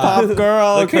country pop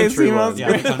girl, the country Casey one. Yeah,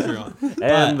 Musgraves. the country one.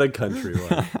 And the country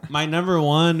one. My number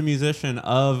one musician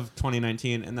of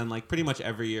 2019, and then like pretty much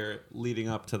every year leading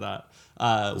up to that,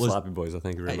 was Sloppy Boys, I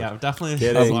think. You remember. yeah, definitely.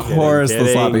 Kidding, Of kidding, course, the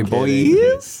kidding, Sloppy kidding.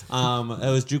 Boys.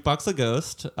 It was Jukebox the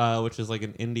Ghost, which is like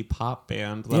an indie pop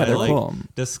band that Yeah, I they're like cool.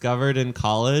 discovered in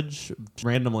college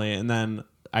randomly, and then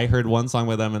I heard one song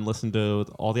by them and listened to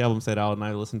all the albums they'd out, and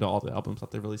I listened to all the albums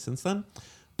that they've released since then.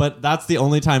 But that's the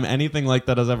only time anything like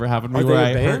that has ever happened to me. Are Where they a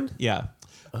I band? heard, yeah,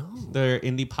 they're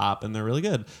indie pop and they're really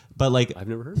good. But like I've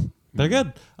never heard. they're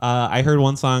good. I heard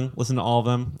one song, listened to all of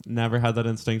them. Never had that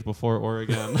instinct before or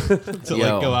again to Yo.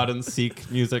 like go out and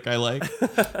seek music I like.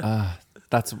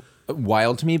 That's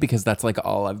wild to me because that's like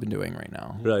all I've been doing right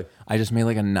now. Really? I just made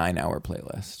like a 9-hour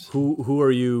playlist. Who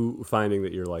are you finding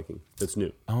that you're liking that's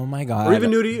new? Oh my God. Or even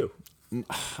new to you?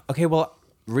 Okay, well,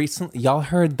 recently, y'all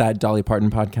heard that Dolly Parton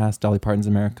podcast, Dolly Parton's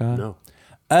America? No.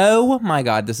 Oh my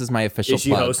God, this is my official Is she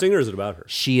plug. hosting or is it about her?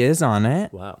 She is on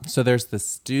it. Wow. So there's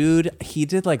this dude, he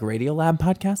did like Radiolab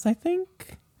podcast, I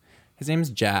think. His name's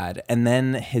Jad. And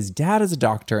then his dad is a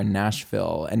doctor in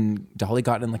Nashville. And Dolly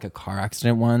got in like a car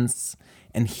accident once.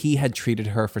 And he had treated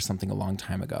her for something a long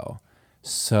time ago.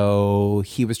 So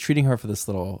he was treating her for this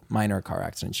little minor car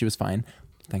accident. She was fine.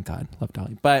 Thank God. Love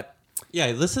Dolly. But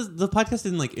Yeah, this is the podcast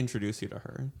didn't like introduce you to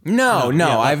her. no,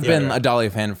 yeah, I've been yeah. a Dolly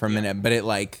fan for a minute, but it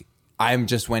like I'm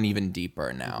just went even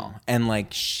deeper now. And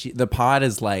like the pod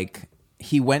is like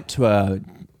he went to a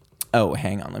oh,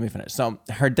 hang on, let me finish. So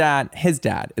his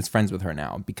dad is friends with her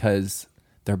now because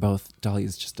they're both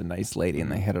Dolly's just a nice lady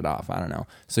and they hit it off. I don't know.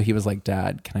 So he was like,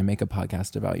 "Dad, can I make a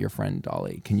podcast about your friend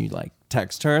Dolly? Can you like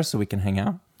text her so we can hang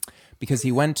out?" Because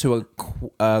he went to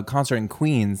a concert in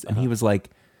Queens and he was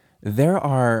like, "There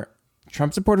are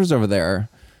Trump supporters over there,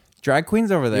 drag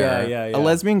queens over there, Yeah. a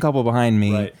lesbian couple behind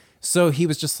me." Right. So he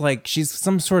was just like, she's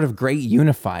some sort of great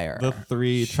unifier. The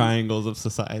three triangles of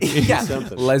society. yeah,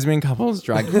 Something. lesbian couples,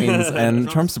 drag queens, and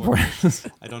Trump supporters.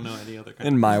 I don't know any other kind.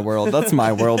 In my world, that's my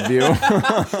worldview.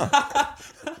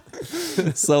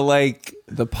 So like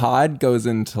the pod goes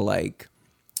into like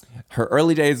her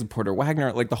early days of Porter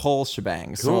Wagner, like the whole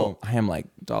shebang. Cool. So I am like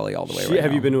Dolly all the way. Right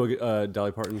Have now. you been to a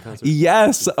Dolly Parton concert?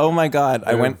 Yes. Oh my God.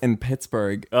 I went in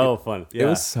Pittsburgh. Oh, fun. Yeah. It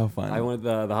was so fun. I went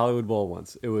to the Hollywood Bowl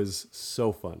once. It was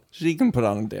so fun. She can put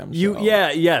on a damn show.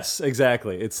 Yes,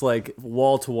 exactly. It's like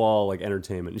wall to wall like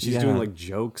entertainment. And she's Yeah. doing like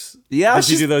jokes. Yeah, Did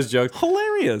she she's do those jokes?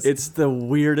 Hilarious. It's the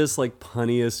weirdest, like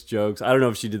punniest jokes. I don't know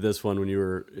if she did this one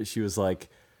she was like,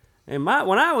 hey, when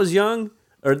I was young,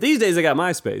 or these days I got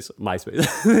MySpace.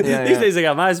 These days I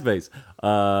got MySpace.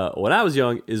 When I was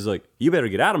young, is like, you better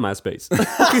get out of MySpace.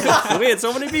 We had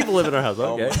so many people living in our house.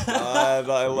 Okay. God,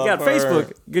 I love You got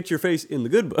Facebook. Get your face in the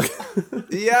good book.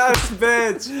 Yes,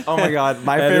 bitch. Oh my God.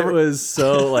 My And favorite it was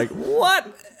so like, what?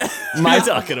 What are you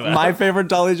talking about? My favorite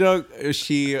Dolly joke,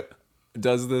 she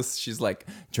does this. She's like,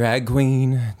 drag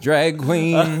queen, drag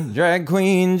queen, drag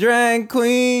queen, drag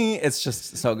queen. It's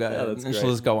just so good. Yeah, that's and great.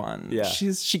 she'll just go on. Yeah.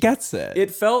 She gets it.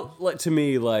 It felt like to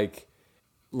me like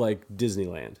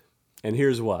Disneyland, and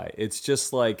here's why. It's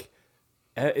just like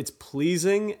it's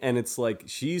pleasing, and it's like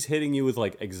she's hitting you with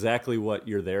like exactly what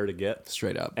you're there to get,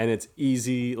 Straight up. and it's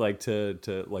easy like to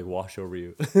like wash over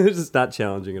you. It's just not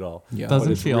challenging at all. Yeah. But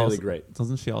Doesn't it's she really also? great.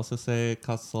 Doesn't she also say it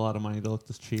costs a lot of money to look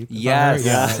this cheap? Is Yes. that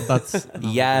her? Yeah. That's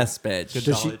Yes, bitch. Good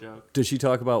Does Dolly she joke. does she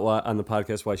talk about on the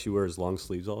podcast why she wears long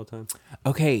sleeves all the time?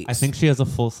 Okay. I think she has a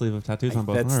full sleeve of tattoos on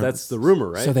both arms. That's the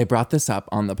rumor, right? So they brought this up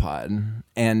on the pod,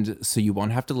 and so you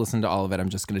won't have to listen to all of it. I'm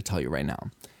just going to tell you right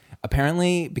now.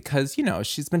 Apparently, because, you know,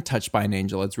 she's been touched by an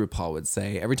angel, as RuPaul would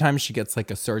say, every time she gets like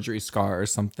a surgery scar or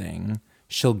something,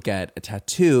 she'll get a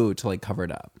tattoo to like cover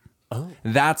it up. Oh.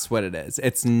 That's what it is.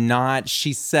 It's not,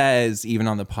 she says, even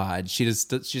on the pod,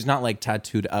 she's not like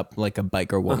tattooed up like a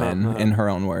biker woman in her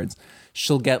own words.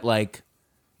 She'll get like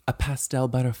a pastel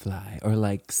butterfly or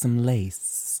like some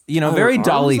lace, you know, On her very arms,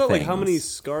 Dolly though? things. Like how many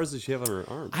scars does she have on her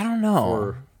arms? I don't know.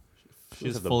 Or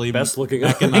She's the fully best looking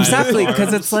mechanized Exactly, arms.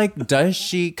 because it's like, does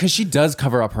she? Because she does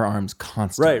cover up her arms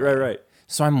constantly. Right.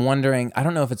 So I'm wondering, I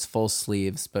don't know if it's full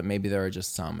sleeves, but maybe there are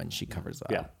just some and she covers up.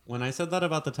 Yeah. When I said that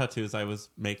about the tattoos, I was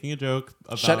making a joke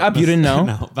about Shut up, you didn't know?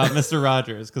 No, about Mr.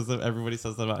 Rogers, because everybody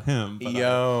says that about him. But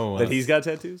That he's got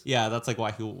tattoos? yeah, that's like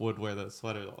why he would wear the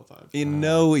sweater all the time. In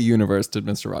no universe did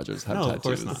Mr. Rogers have No, tattoos. of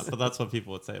course not. But that's what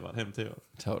people would say about him too,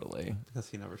 Totally. because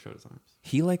he never showed his arms.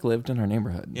 He like lived in our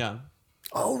neighborhood. Yeah,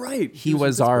 Oh, right. He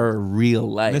was our real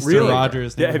life. Mr. Really?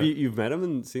 Rogers. Yeah, have you've met him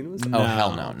and seen him? And stuff? Oh,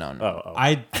 hell no. Oh.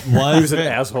 I He was was an very,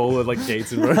 asshole with like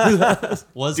dates and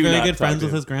was Do very not good talk friends to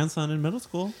with him. his grandson in middle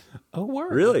school. Oh,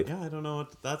 word. Really? Yeah, I don't know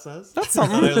what that says. That's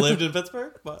something. I lived in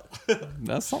Pittsburgh, but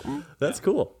That's something. That's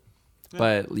cool.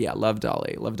 But yeah, love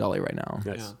Dolly. Love Dolly right now.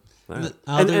 Nice. Yeah. All right.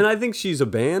 And the And I think she's a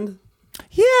band.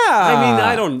 Yeah. I mean,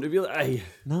 I don't.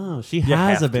 no, she You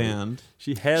has have a to be. band.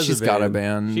 She has. She's a got a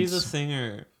band. band. She's a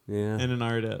singer Yeah. and an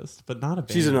artist, but not a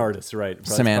band. She's an artist, right?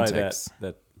 That's Semantics.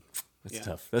 probably That's Yeah.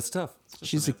 tough. That's tough.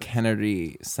 She's a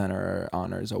Kennedy Center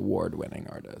Honors Award-winning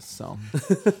artist. So,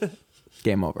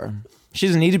 game over. She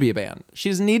doesn't need to be a band. She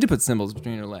doesn't need to put cymbals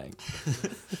between her legs.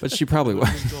 But she probably would.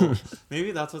 Cool.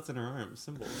 Maybe that's what's in her arm.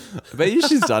 Symbols. I bet you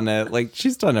she's done it. Like,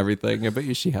 she's done everything. I bet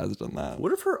you she has done that.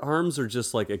 What if her arms are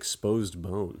just like exposed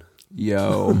bone?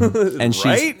 Yo. And she's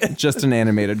Right? just an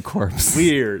animated corpse.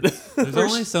 Weird. There's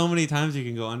only so many times you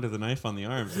can go under the knife on the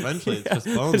arms. Eventually, it's just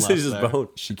bone It's left just there. bone.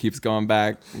 She keeps going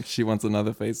back. She wants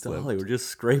another facelift. Golly, we're just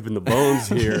scraping the bones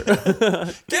here.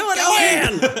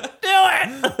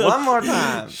 One more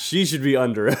time. She should be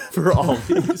under it for all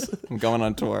these. I'm going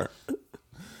on tour.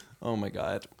 Oh my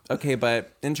God. Okay,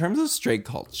 but in terms of straight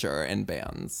culture and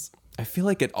bands, I feel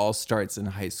like it all starts in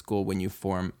high school when you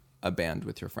form a band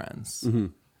with your friends.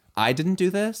 I didn't do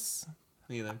this.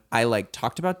 Neither. I like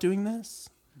talked about doing this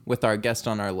with our guest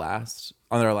on our last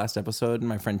episode.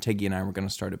 My friend Tiggy and I were going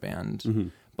to start a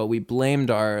band, but we blamed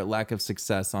our lack of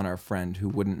success on our friend who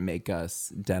wouldn't make us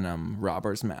denim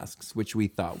robbers masks, which we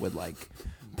thought would like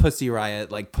Pussy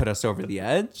Riot like put us over the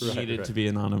edge. Needed to be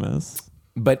anonymous.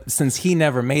 But since he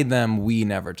never made them, we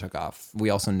never took off. We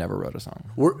also never wrote a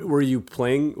song. Were you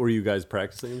playing? Were you guys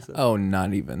practicing and stuff? Oh,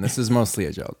 not even. This is mostly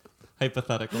a joke.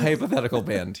 Hypothetical. Hypothetical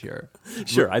band here.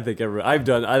 Sure, I think I've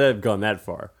gone that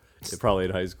far. Probably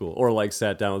in high school, or like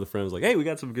sat down with a friend, was like, "Hey, we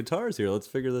got some guitars here. Let's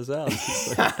figure this out."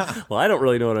 It's like, well, I don't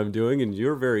really know what I'm doing, and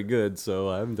you're very good, so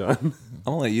I'm done.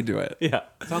 I'll let you do it. Yeah,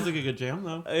 Sounds like a good jam,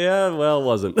 though. yeah. Well, it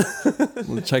wasn't.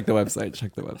 Well, check the website.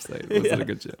 Was it a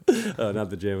good jam?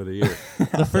 Not the jam of the year.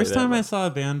 The first that time I much. saw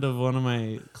a band of one of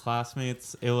my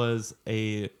classmates, it was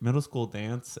a middle school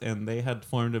dance, and they had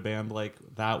formed a band like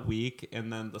that week,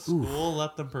 and then the school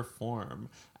let them perform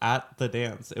at the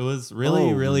dance. It was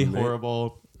really, really man.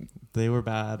 horrible. They were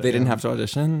bad. They didn't and have to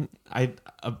audition? I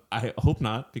hope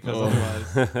not, because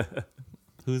otherwise,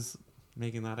 who's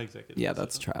making that executive? Yeah,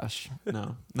 that's decision? trash.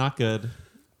 No, not good.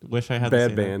 Wish I had Bad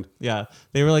seen band. It. Yeah,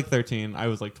 they were like 13. I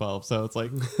was like 12, so it's like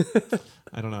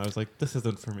I don't know. I was like, this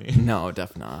isn't for me. No,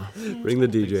 definitely not. Bring the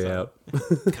DJ out.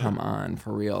 Come on,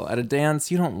 for real. At a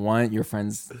dance, you don't want your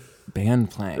friend's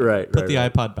band playing. Right. Put the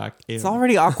iPod back in. It's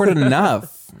already awkward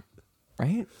enough,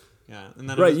 right? Yeah, and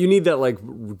then Right. You need that like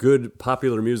good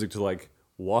popular music to like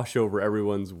wash over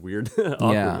everyone's weird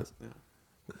awkwardness.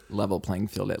 Level playing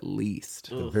field at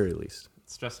least. At the very least.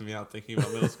 It's stressing me out thinking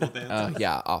about middle school dance.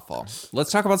 Yeah, awful.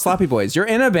 Let's talk about Sloppy Boys. You're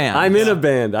in a band. I'm in a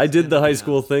band. I did the high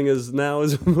school thing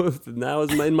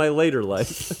in my later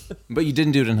life. But you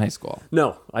didn't do it in high school.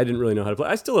 No, I didn't really know how to play.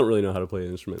 I still don't really know how to play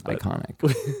an instrument. But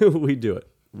Iconic. we do it.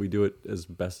 We do it as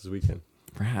best as we can.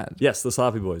 Rad. Yes, the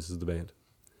Sloppy Boys is the band.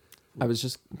 I was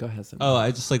just go ahead. Sam. Oh,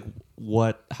 I just like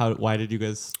why did you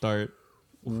guys start?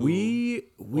 We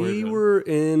Origin. were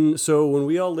in when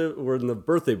we all were in the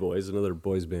Birthday Boys, another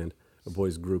boys band, a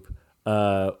boys group,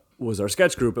 was our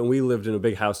sketch group, and we lived in a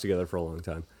big house together for a long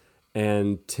time.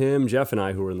 And Tim, Jeff, and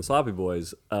I, who were in the Sloppy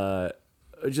Boys,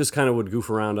 just kind of would goof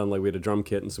around on we had a drum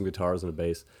kit and some guitars and a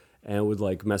bass, and would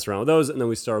like mess around with those. And then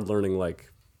we started learning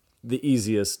like the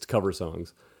easiest cover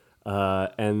songs.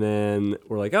 And then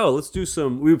we're like, oh, let's do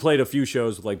some. We played a few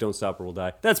shows with like "Don't Stop or We'll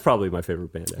Die." That's probably my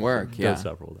favorite band. Actually. Work, yeah. Don't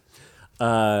Stop or We'll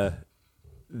Die.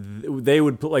 They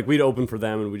would put we'd open for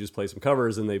them and we just play some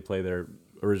covers and they play their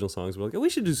original songs. We're like, oh, we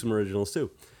should do some originals too,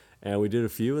 and we did a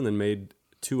few and then made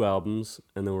 2 albums,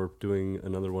 and then we're doing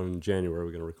another one in January.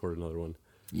 We're gonna record another one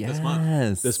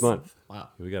yes. this month. Wow.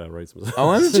 We gotta write some.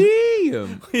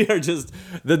 OMG. We are just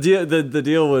the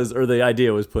deal was, or the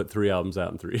idea was, put 3 albums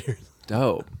out in 3 years.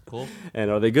 Dope. Cool. And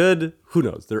are they good? Who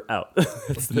knows? They're out.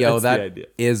 That's Yo, the that idea.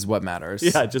 is what matters.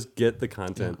 Yeah, just get the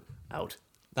content out.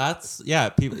 That's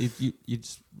people. You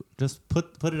just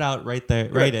put it out right there,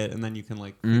 Right. write it, and then you can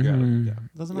like figure out. Yeah,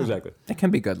 doesn't matter. Exactly. It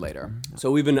can be good later.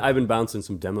 So I've been bouncing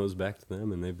some demos back to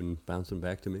them, and they've been bouncing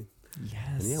back to me.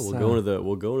 Yes. And yeah, we'll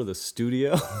go into the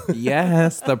studio.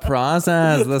 Yes, the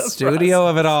process, the studio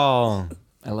of it all.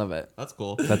 I love it. That's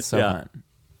cool. That's so Yeah. fun.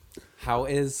 How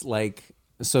is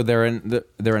so they're in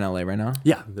LA right now?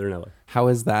 Yeah, they're in LA. How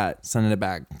is that sending it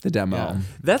back, the demo? Yeah.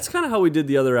 That's kind of how we did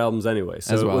the other albums anyway.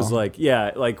 So As it was well.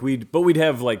 we'd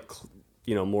have like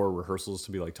more rehearsals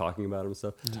to be like talking about them and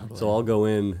stuff. Totally. So I'll go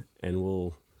in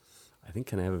and I think,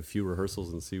 can I have a few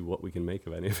rehearsals and see what we can make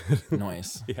of any of it?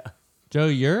 Nice. Yeah. Joe,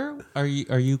 are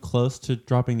you close to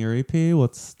dropping your EP?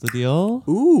 What's the deal?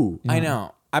 Ooh. I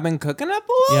know. I've been cooking up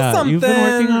a little something. You've been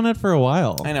working on it for a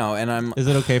while. I know, and Is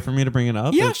it okay for me to bring it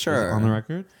up? Yeah, Is sure. it on the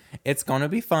record? It's going to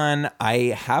be fun. I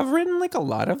have written like a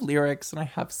lot of lyrics, and I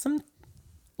have some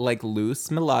like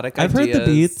loose melodic I've ideas. heard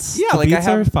the beats. Yeah, the like beats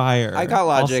I have are fire. I got I'll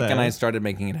Logic, say. and I started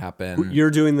making it happen. You're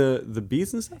doing the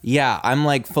beats and stuff? Yeah, I'm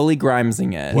like fully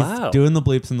grimesing it. Wow. doing the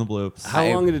bleeps and the bloops. How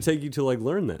long did it take you to like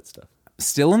learn that stuff?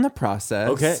 Still in the process.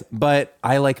 Okay. But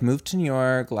I like moved to New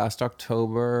York last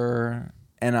October,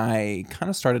 and I kind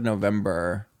of started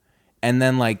November. And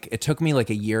then like it took me like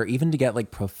a year even to get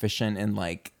like proficient in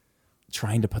like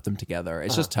trying to put them together.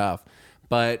 It's just tough.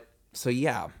 But so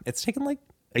yeah, it's taken like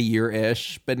a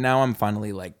year-ish, but now I'm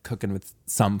finally like cooking with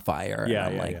some fire. Yeah, and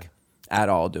I'm yeah, like at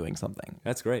all doing something.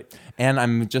 That's great. And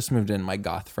I'm just moved in. My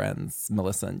goth friends,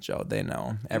 Melissa and Joe, they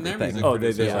know And their everything. music Oh, they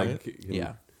producers, like right?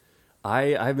 Yeah.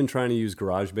 I've been trying to use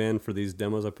GarageBand for these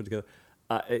demos I put together.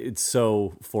 It's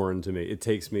so foreign to me. It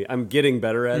takes me. I'm getting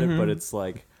better at it, but it's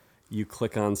like you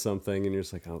click on something and you're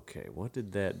just like, okay, what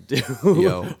did that do?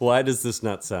 Yo. Why does this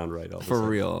not sound right? All of a For sudden?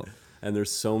 real. And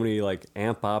there's so many like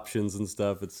amp options and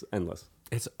stuff. It's endless.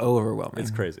 It's overwhelming.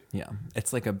 It's crazy. Yeah.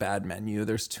 It's like a bad menu.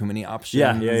 There's too many options.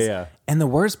 Yeah. And the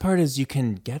worst part is you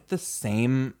can get the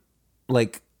same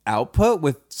like output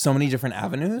with so many different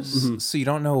avenues. So you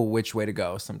don't know which way to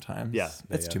go sometimes. Yeah.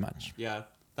 It's Yeah. too much. Yeah,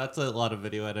 that's a lot of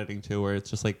video editing too, where it's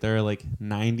just like there are like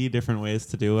 90 different ways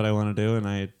to do what I want to do, and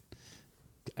I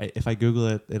if I Google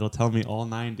it, it'll tell me all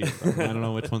 90. But I don't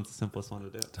know which one's the simplest one to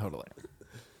do. Totally.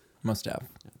 Most def.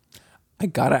 I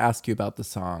gotta ask you about the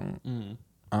song.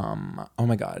 Oh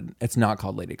my God. It's not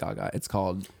called Lady Gaga. It's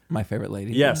called My Favorite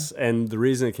Lady. Yes, and the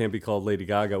reason it can't be called Lady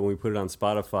Gaga when we put it on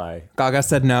Spotify. Gaga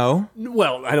said no.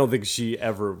 Well, I don't think she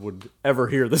would ever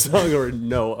hear the song or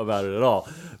know about it at all.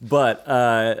 But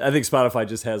I think Spotify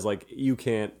just has like you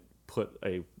can't put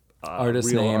a Artist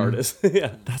real name. artist.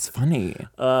 Yeah. That's funny.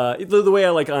 The way I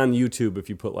like on YouTube, if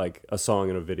you put like a song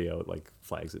in a video, it like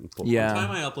flags it and pulls Yeah. One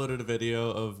time I uploaded a video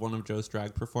of one of Joe's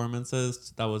drag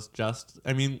performances that was just,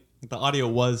 I mean, the audio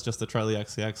was just a Charlie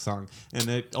XCX song, and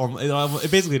it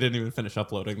basically didn't even finish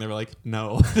uploading. They were like,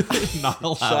 no, not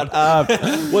allowed. Shut up.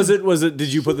 Was it?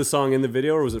 Did you put the song in the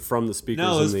video, or was it from the speakers?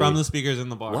 No, it was from the speakers in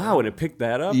the bar. Wow, and it picked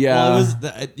that up. Yeah. Well, it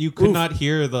was you could not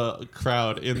hear the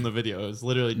crowd in the video. It was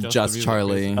literally just the music,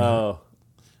 Charlie. basically. Oh,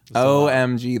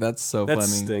 OMG, that's so that funny.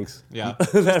 stinks. Yeah,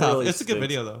 That it's tough. really It's a good stinks.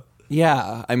 video though.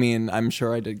 Yeah, I mean, I'm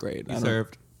sure I did great. I You don't-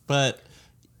 served. But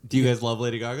do you guys love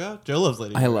Lady Gaga? Joe loves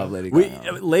Lady I Gaga. love Lady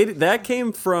Gaga. That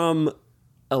came from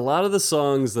a lot of the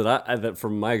songs that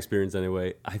from my experience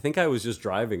anyway. I think I was just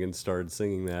driving and started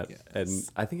singing that, and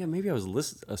I think maybe I was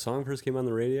listening. A song first came on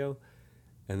the radio,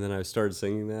 and then I started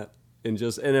singing that in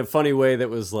a funny way that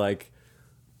was like.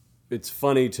 It's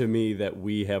funny to me that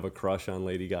we have a crush on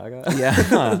Lady Gaga.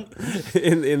 Yeah.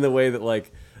 in the way that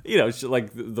like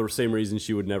like the same reason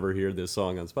she would never hear this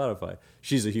song on Spotify.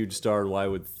 She's a huge star. Why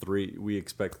would we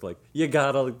expect like you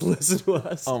gotta listen to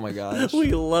us? Oh my gosh.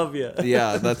 We love you.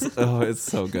 Yeah, it's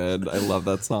so good. I love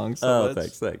that song so much.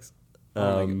 Thanks.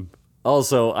 Oh my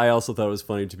Also, I also thought it was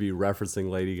funny to be referencing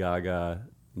Lady Gaga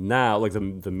now, like the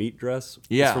meat dress.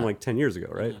 Yeah. It's from like 10 years ago,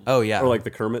 right? Oh, yeah. Or like the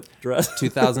Kermit dress.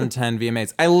 2010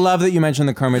 VMAs. I love that you mentioned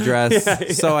the Kermit dress.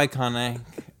 So iconic.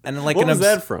 And like What was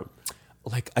that from?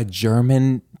 Like a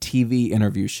German TV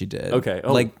interview she did. Okay.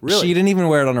 Oh, like really? she didn't even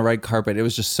wear it on a red carpet. It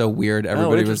was just so weird.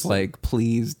 Everybody was interesting. like,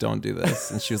 "Please don't do this,"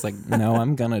 and she was like, "No,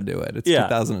 I'm gonna do it. It's Yeah.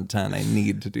 2010. I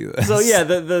need to do this." So yeah,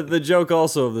 the joke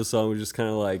also of the song was just kind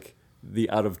of like the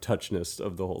out of touchness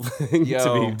of the whole thing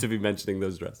Yo. to be mentioning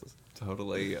those dresses.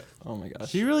 Totally. Oh my gosh.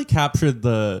 She really captured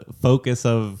the focus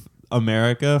of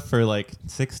America for like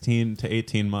 16 to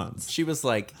 18 months. She was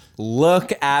like,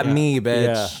 "Look at me,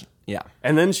 bitch." Yeah.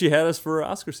 And then she had us for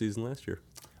Oscar season last year.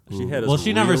 She had us. Well,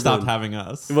 she never reeled stopped in. having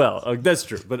us. Well, that's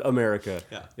true, but America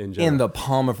in general. In the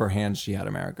palm of her hand, she had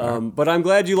America. But I'm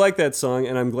glad you like that song,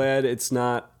 and I'm glad it's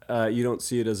not. You don't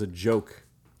see it as a joke,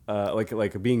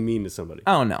 like being mean to somebody.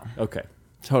 Oh no. Okay.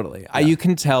 Totally. You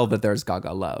can tell that there's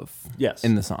Gaga love. Yes.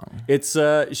 In the song. It's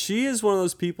she is one of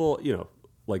those people,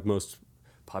 like most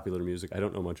popular music. I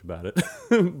don't know much about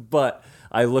it, but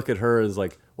I look at her as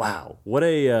like, wow, what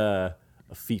a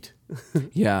feat.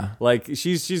 Yeah. Like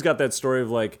she's got that story of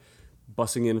like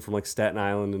bussing in from like Staten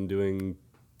Island and doing.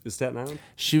 Is Staten Island?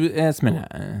 It's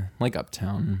Manhattan, like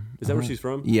uptown. Is that where she's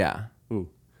from? Yeah. Ooh.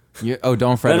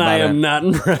 Don't fret then about I it. am not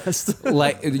impressed.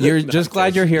 Like you're just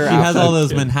glad you're here. He has all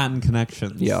those Manhattan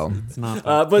connections. Yo. It's not.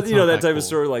 But it's you know not that type cool. of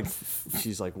story, like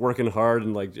she's like working hard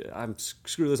and like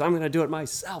screw this, I'm gonna do it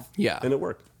myself. Yeah. and it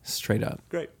worked. Straight up.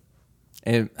 Great.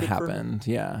 It for her. happened.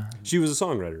 Yeah. She was a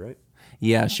songwriter, right?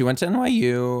 Yeah. She went to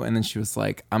NYU and then she was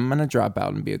like, I'm going to drop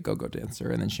out and be a go-go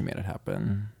dancer. And then she made it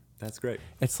happen. That's great.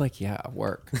 It's like, yeah,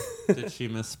 work. Did she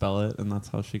misspell it, and that's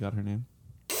how she got her name?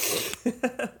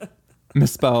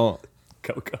 Misspell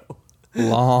Coco.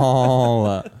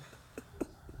 lol.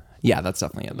 Yeah, that's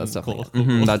definitely it. That's definitely Cool. it.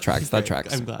 Mhm, that tracks. That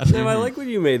tracks. I'm glad. Sam, I like when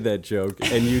you made that joke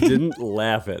and you didn't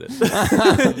laugh at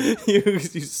it. you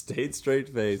stayed straight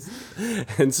faced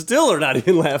and still are not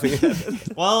even laughing at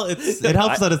it. Well, it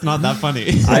helps that it's not that funny.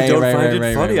 I don't right, find right, it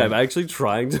right, funny. right. I'm actually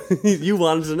trying to. You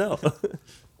wanted to know.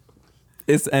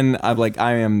 And I'm like,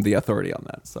 I am the authority on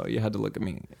that. So you had to look at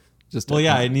me. Just Well,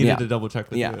 yeah, I needed yeah. to double check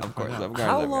that. Yeah, too. of course. Yeah. Of course,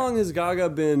 How of course. long has Gaga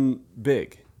been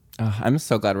big? I'm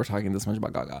so glad we're talking this much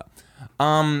about Gaga.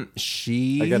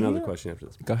 She. I got another question after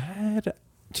this. Go ahead.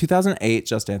 2008,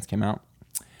 Just Dance came out.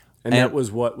 And And- that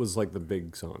was what was like the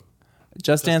big song.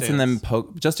 Just Dance, and then Dance.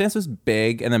 Just Dance was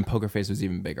big, and then Poker Face was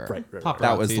even bigger. Right.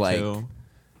 That was Paparazzi, like, too.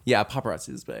 yeah,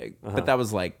 Paparazzi is big, but that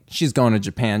was like, she's going to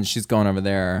Japan, she's going over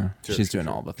there, she's doing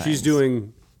all the things. She's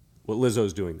doing what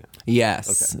Lizzo's doing now.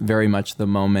 Yes, very much the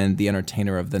moment, the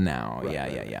entertainer of the now. Right, yeah,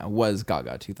 right, yeah, right. yeah. Was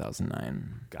Gaga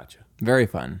 2009. Gotcha. Very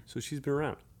fun. So she's been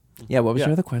around. Yeah, what was Yeah.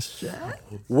 your other question?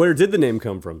 Where did the name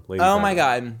come from? Lady Oh Gaga? my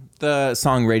God, the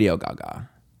song Radio Gaga.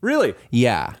 Really?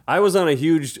 Yeah, I was on a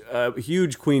huge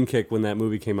Queen kick when that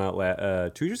movie came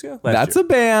out 2 years ago. that's year. a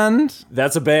band.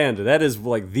 That's a band. That is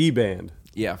like the band.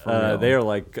 Yeah, for real. They are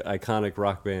like iconic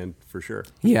rock band for sure.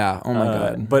 Yeah, oh my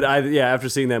God. But after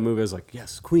seeing that movie, I was like,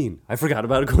 yes, Queen. I forgot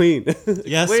about a Queen.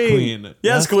 Yes, Queen. Yes,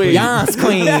 Yes, Queen. Yes,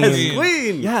 Queen. Yes,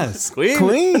 Queen. Yes, Queen.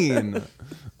 Queen.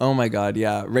 Oh my God,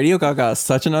 yeah. Radio Gaga is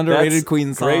such an underrated That's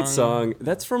Queen song. Great song.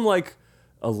 That's from like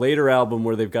a later album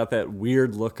where they've got that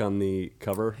weird look on the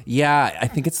cover. Yeah, I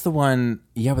think it's the one,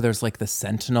 yeah, where there's like the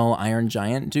Sentinel Iron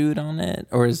Giant dude on it.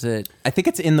 Or is it? I think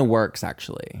it's in the works,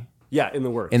 actually. Yeah, in the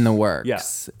works. In the works.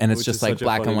 Yeah. And it's Which just is like such a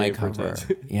black funny and white name for a cover.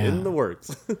 tent. Yeah. In the works.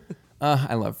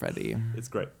 I love Freddie. It's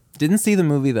great. Didn't see the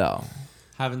movie though.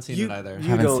 Haven't seen it either. You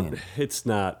Haven't don't. seen it. It's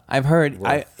not. I've heard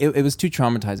Worth. it was too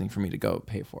traumatizing for me to go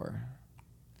pay for.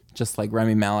 Just like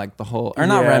Remy Malek, the whole, or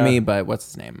not Yeah. Remy, but what's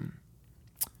his name?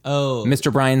 Oh, Mr.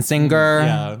 Brian Singer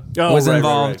Yeah. was right,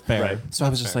 involved. Fair. Right. So I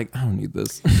was just like, I don't need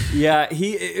this. Yeah,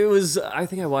 it was. I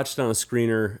think I watched it on a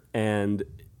screener, and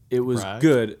it was Brag?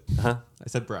 good. Huh? I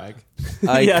said brag.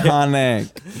 Iconic.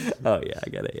 Oh yeah, I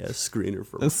got a screener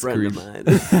from a A friend of screen.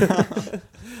 mine.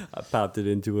 I popped it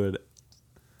into a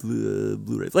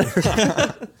Blu-ray player,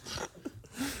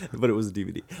 but it was a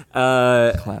DVD.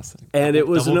 Classic. And it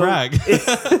was Double an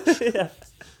brag.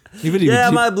 Yeah,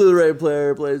 my Blu-ray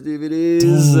player plays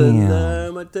DVDs, Damn.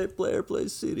 and my tape player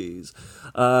plays CDs.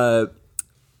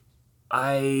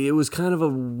 It was kind of a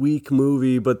weak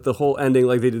movie, but the whole ending,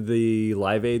 like they did the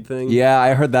Live Aid thing. Yeah,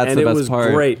 I heard that's and the it best was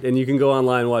part. great. And you can go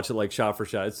online and watch it like shot for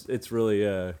shot. It's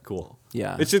really cool.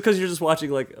 Yeah. It's just because you're just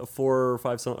watching like 4 or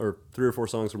 5 songs or 3 or 4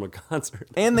 songs from a concert.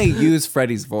 And they use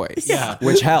Freddie's voice, Yeah.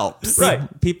 which helps.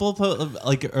 Right. People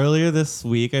like earlier this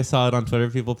week, I saw it on Twitter.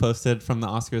 People posted from the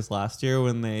Oscars last year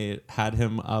when they had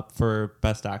him up for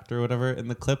Best Actor or whatever. In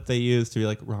the clip they used to be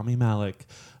like Rami Malek,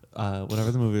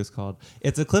 whatever the movie was called.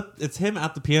 It's a clip. It's him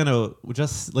at the piano,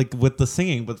 just like with the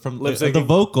singing, but from Lip the syncing.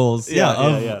 vocals.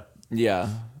 Yeah. Yeah.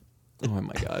 Oh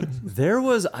my God. There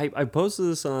was I posted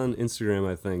this on Instagram,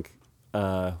 I think,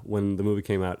 when the movie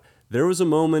came out. There was a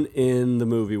moment in the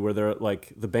movie where they're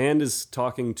like the band is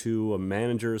talking to a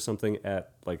manager or something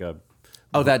at like a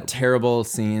Oh, that terrible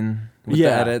scene with the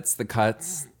Yeah. edits, the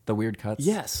cuts, the weird cuts.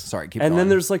 yes. Sorry, keep and going. then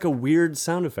there's like a weird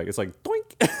sound effect. It's like doink.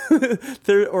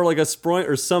 Or like a sproint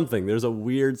or something. There's a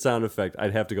weird sound effect.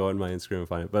 I'd have to go on my Instagram and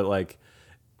find it. But like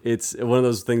it's one of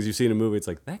those things you see in a movie. It's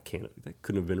like that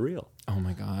couldn't have been real. Oh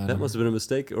my God. That must have been a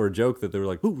mistake or a joke that they were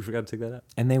like, ooh, we forgot to take that out.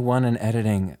 And they won an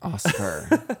editing Oscar.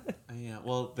 Yeah.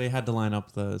 Well, they had to line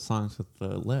up the songs with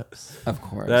the lips. Of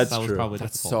course. That's That was true. probably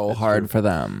That's difficult. so hard for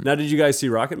them. Now, did you guys see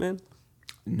Rocket Man?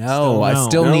 No, I no.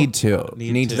 still No. need to.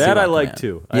 Need to. see That I Rocket like Man.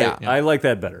 too. Yeah. I like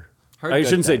that better. Heard I good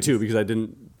shouldn't say things. two because I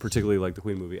didn't particularly like the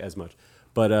Queen movie as much,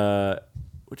 but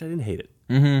which I didn't hate it.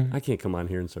 Mm-hmm. I can't come on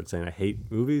here and start saying I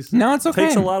hate movies. No, it's okay. It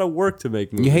takes a lot of work to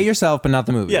make movies. You hate yourself, but not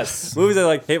the movie. Yes, movies I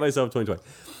like. Hate myself.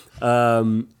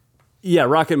 2020. Yeah,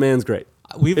 Rocket Man's great.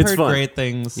 We've It's heard fun. great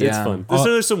things. Yeah. It's fun. Oh.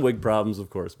 There's some wig problems, of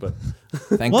course, but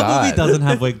Thank What God. movie doesn't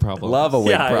have wig problems? Love a wig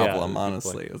Yeah, yeah, problem, good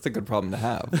honestly. point. It's a good problem to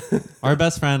have. Our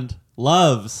best friend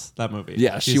loves that movie.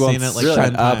 Yeah, She's she won't seen it like shut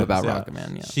 10 up times, about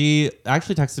Rocketman, yeah. She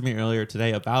actually texted me earlier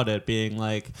today about it, being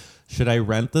like, should I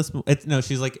rent this?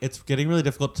 She's like, it's getting really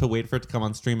difficult to wait for it to come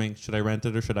on streaming. Should I rent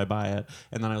it or should I buy it?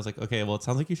 And then I was like, okay, well, it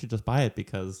sounds like you should just buy it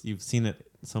because you've seen it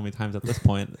so many times at this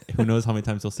point. Who knows how many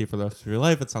times you'll see it for the rest of your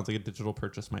life? It sounds like a digital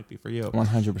purchase might be for you.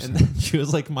 100%. And then she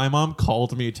was like, my mom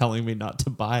called me telling me not to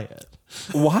buy it.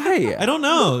 Why? I don't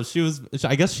know.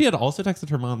 I guess she had also texted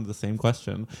her mom the same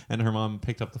question, and her mom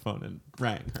picked up the phone and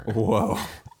rang her. Whoa.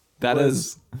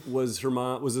 Was her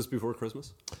mom? Was this before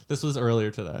Christmas? This was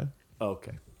earlier today. Oh,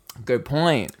 okay. Good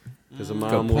point. Because a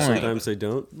mom will point. sometimes say,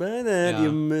 "Don't buy that. Yeah.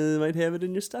 You might have it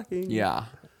in your stocking." Yeah.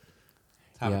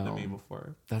 It's happened Yeah. to me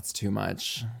before. That's too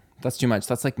much. That's too much.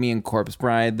 That's like me in Corpse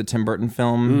Bride, the Tim Burton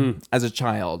film. As a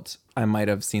child, I might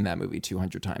have seen that movie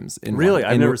 200 times. Really?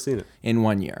 I've never seen it. In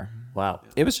 1 year. Wow.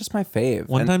 It was just my fave.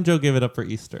 One And time Joe gave it up for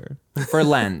Easter. for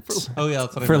Lent. Oh, yeah,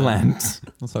 that's what I For meant. Lent.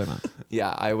 That's what I meant.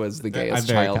 Yeah, I was the I'm gayest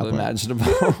very child Catholic.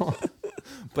 imaginable.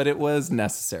 But it was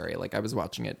necessary. Like, I was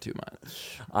watching it too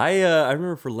much. I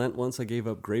remember for Lent once I gave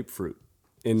up grapefruit,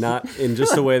 in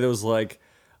just a way that was like,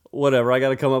 whatever. I got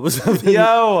to come up with something.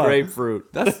 Yo!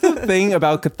 Grapefruit. That's the thing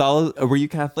about Catholicism. Were you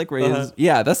Catholic? Raised?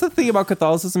 Yeah, that's the thing about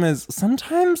Catholicism is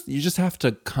sometimes you just have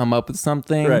to come up with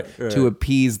something Right. to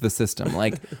appease the system.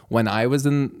 Like when I was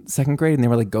in second grade and they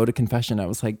were like, go to confession, I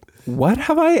was like, what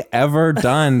have I ever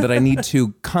done that I need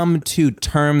to come to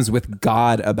terms with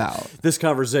God about? This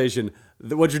conversation,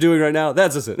 what you're doing right now,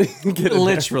 that's a sin. Get in there.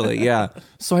 Literally, yeah.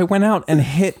 So I went out and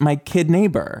hit my kid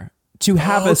neighbor to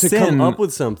have a to sin. come up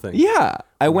with something. Yeah,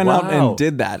 I went out Wow. and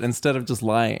did that instead of just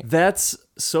lying. That's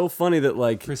so funny that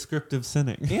like, Prescriptive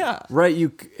sinning. Yeah. right, you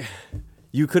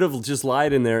could have just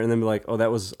lied in there and then be like,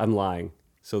 oh, I'm lying.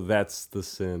 So that's the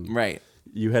sin. Right.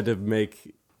 You had to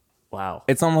make, wow.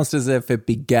 It's almost as if it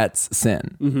begets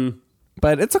sin. Mm-hmm.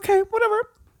 But it's okay. Whatever.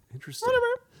 Interesting.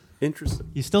 Whatever.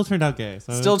 Interesting. You still turned out gay.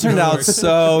 So Still turned it out worked.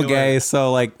 so It gay. worked.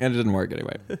 So like, it didn't work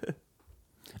anyway.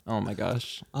 Oh my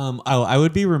gosh. I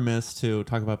would be remiss to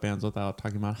talk about bands without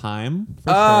talking about Haim. For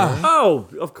sure. Oh,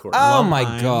 of course. Oh Love my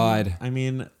Haim. God. I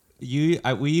mean, we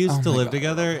used to my live God,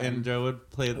 together, and Joe would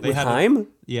play. They With had Haim?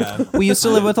 Yeah. We used to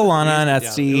live with Alana and Yeah, it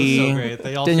was Etsy. so great.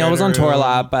 They all Danielle shared was a on tour a room.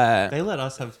 lot, but They let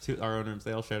us have our own rooms.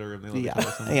 They all shared a room. They let each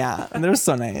other so much. yeah, they were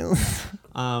so nice.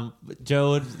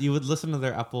 Joe, you would listen to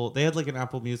their Apple. They had like an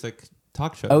Apple Music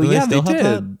talk show. Oh Do yeah, they still have did.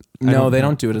 that? I No, they know.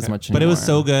 don't do it as Okay. much But anymore. it was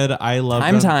so good. I love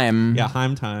Haim Time. Yeah,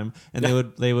 Haim Time. And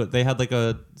they had like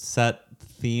a set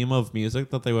theme of music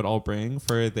that they would all bring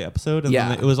for the episode. And Yeah.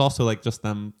 then it was also like just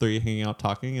them three hanging out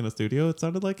talking in a studio. It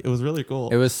sounded like it was really cool.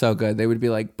 It was so good. They would be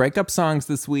like breakup songs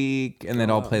this week, and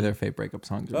they'd all play their favorite breakup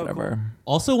songs or whatever.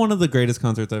 Also one of the greatest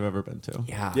concerts I've ever been to.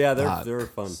 Yeah, Yeah, fuck. they're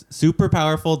fun. Super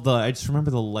powerful. I just remember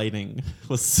the lighting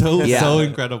was so Yeah. so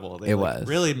incredible. They It like, was.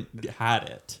 really had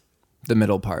it. the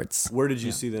middle parts. Where did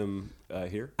you see them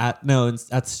here? At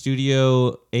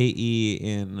Studio AE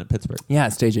in Pittsburgh. Yeah,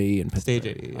 Stage AE and Stage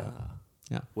AE, yeah.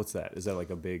 Yeah. What's that? Is that like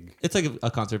a big? It's like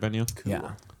a concert venue.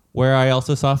 Yeah. Where I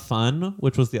also saw Fun,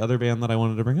 which was the other band that I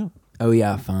wanted to bring up. Oh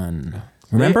yeah, Fun.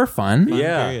 Remember Fun? Fun,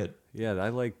 Yeah, period. yeah. I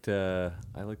liked the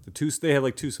two. They had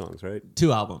like two songs, right?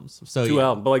 2 albums. So Two yeah.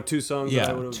 albums, but like two songs. Yeah.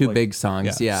 that I would've, Two like, big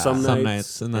songs. Yeah. Some Some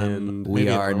nights, nights and then we maybe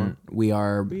are. another one. We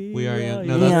are. We are young.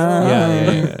 No,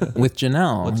 Yeah. that's, yeah. With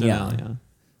Janelle. With yeah. Janelle, yeah.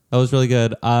 That was really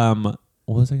good.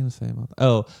 What was I gonna say about that?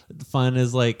 Oh, Fun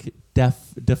is like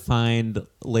defined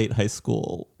late high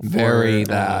school. Very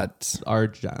for, that. our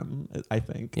gem, I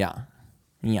think. Yeah.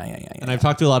 Yeah. And I've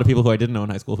talked to a lot of people who I didn't know in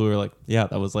high school who were like, yeah,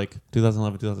 that was like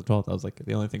 2011, 2012. That was like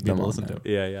the only thing people listened to.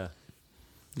 Yeah, yeah.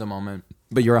 The moment.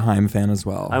 But you're a Haim fan as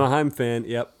well. I'm a Haim fan.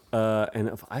 Yep.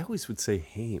 I always would say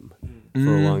Haim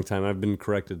for a long time. I've been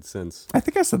corrected since. I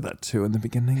think I said that too in the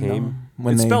beginning. Haim. though,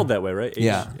 when It's they, spelled that way, right?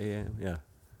 Yeah. Yeah.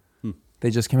 They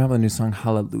just came out with a new song,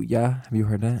 Hallelujah. Have you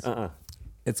heard it?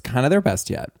 It's kind of their best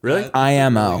yet. Really?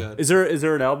 IMO. Really good. Is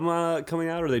there an album coming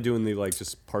out, or are they doing the like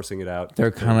just parsing it out?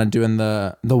 They're kind of doing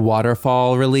the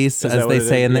waterfall release, Is as that they what it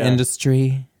say is? in the Yeah.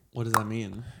 industry. What does that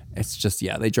mean? It's just,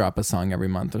 they drop a song every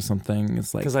month or something.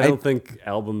 It's like, Because I don't think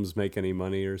albums make any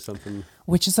money or something.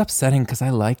 which is upsetting because I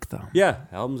like them, Yeah,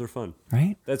 albums are fun.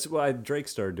 right? That's why Drake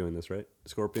started doing this, right?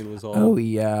 Scorpion was all. Oh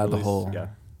yeah, the released- whole Yeah.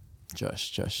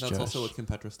 Josh. That's also what Kim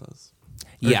Petras does.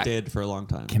 Or Yeah. did for a long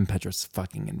time. Kim Petras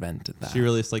fucking invented that. She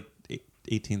released like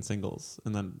 18 singles,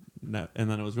 and then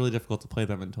it was really difficult to play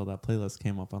them until that playlist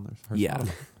came up on her Yeah,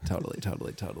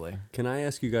 Spotify. totally. Can I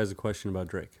ask you guys a question about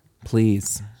Drake?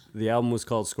 Please. The album was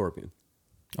called Scorpion.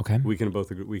 Okay. We can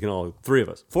both agree. We can all, four of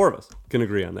us can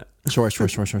agree on that. Sure.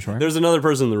 There's another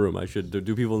person in the room.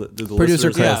 Do people, do the Producer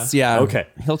listeners Chris, yeah. Okay.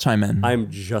 He'll chime in.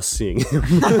 I'm just seeing him.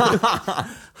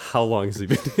 How long has he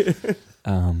been here?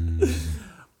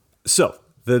 So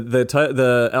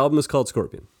the album is called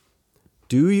Scorpion.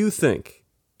 Do you think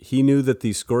he knew that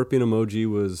the scorpion emoji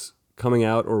was coming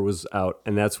out or was out,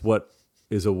 and that's what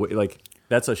is a way, like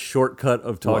that's a shortcut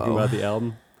of talking about the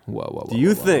album? Whoa. Do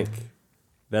you think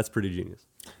that's pretty genius?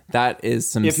 That is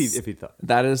some. If he thought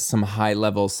that is some high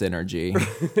level synergy.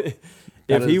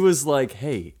 if he was like,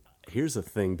 hey, here's a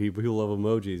thing, people who love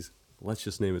emojis, let's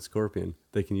just name it Scorpion.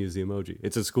 They can use the emoji.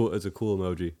 It's a cool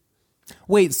emoji.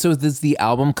 Wait, so does the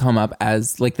album come up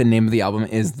as like the name of the album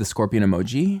is the scorpion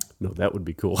emoji? No, that would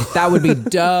be cool. That would be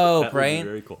dope, That would be right?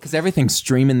 very cool. Because everything's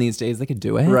streaming these days. They could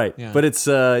do it. Right. Yeah. But it's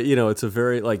it's a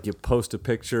very like you post a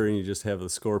picture and you just have the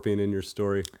scorpion in your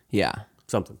story. Yeah.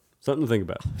 Something to think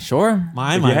about. Sure.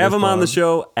 My If you mind have is him on the blown.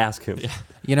 show, ask him.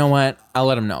 You know what? I'll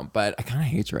let him know, but I kind of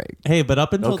hate Drake. Hey, but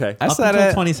up until Okay. I up said until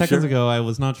it. 20 seconds Sure. ago, I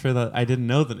was not sure that I didn't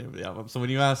know the name of the album. So when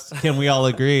you asked, can we all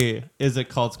agree, is it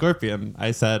called Scorpion?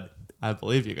 I said, I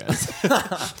believe you guys.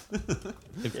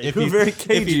 if You're very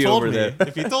cagey told over me, there.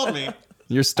 If you told me,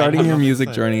 You're starting have your nothing to music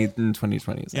say. journey in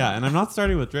 2020. so- yeah, and I'm not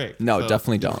starting with Drake. No, so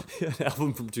definitely don't. An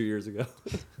album from 2 years ago.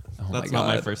 Oh That's my not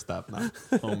my God. first step. No.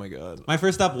 Oh my God. My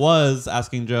first step was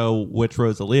asking Joe which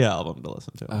Rosalia album to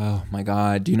listen to. Oh my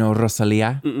God. Do you know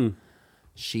Rosalia? Mm-mm.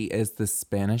 She is the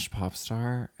Spanish pop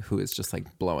star who is just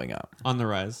like blowing up. On the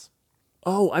Rise.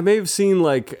 Oh, I may have seen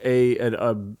like a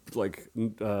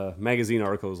magazine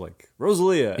articles like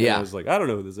Rosalia. And Yeah. I was like, I don't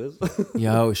know who this is.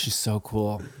 Yo, she's so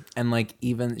cool. And like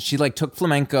even she like took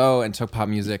flamenco and took pop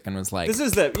music and was like, This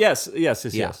is that. Yes. Yeah.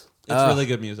 It's really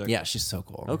good music. yeah, she's so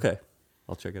cool. Okay.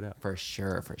 I'll check it out. For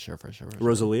sure.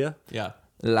 Rosalia Yeah.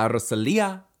 La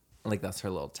Rosalia. Like that's her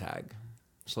little tag.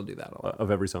 She'll do that a lot.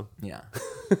 of every song. Yeah.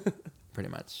 Pretty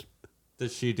much.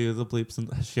 Does she do the bleeps? And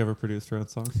has she ever produced her own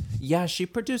songs? Yeah, she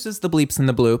produces the bleeps and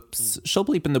the bloops. She'll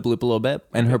bleep in the bloop a little bit.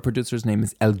 And her producer's name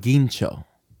is El Guincho.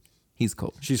 He's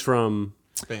cool. She's from.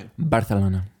 Spain.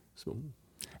 Barcelona,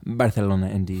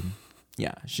 indeed.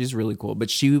 Yeah, she's really cool. But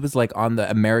she was like on the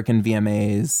American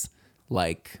VMAs,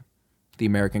 like the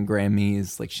American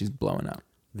Grammys. Like she's blowing up.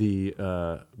 The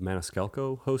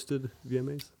Maniscalco hosted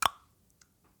VMAs.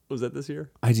 Was that this year?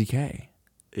 IDK.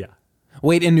 Yeah.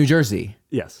 Wait, in New Jersey.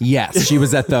 Yes. Yes, she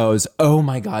was at those. Oh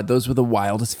my God, those were the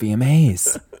wildest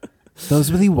VMAs.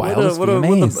 Those were the wildest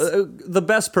VMAs. The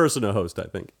best person to host, I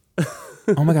think.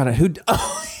 Oh my God, who?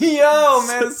 Oh, yo,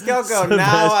 Maniscalco.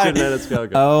 Sebastian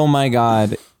Maniscalco. Oh my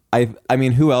God. I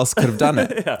mean, who else could have done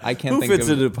it? I can't Who think fits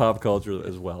of into pop culture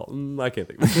as well? I can't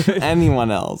think of it.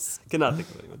 anyone else. Cannot think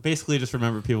of anyone. Basically, just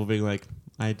remember people being like,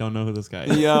 I don't know who this guy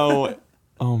is. Yo.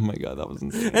 Oh my God, that was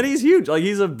insane. And he's huge. Like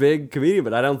he's a big comedian,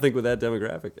 but I don't think with that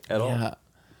demographic at all. Yeah.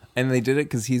 And they did it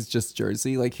because he's just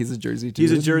Jersey. Like he's a Jersey dude.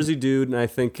 He's a Jersey dude, and I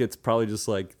think it's probably just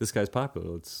like this guy's popular.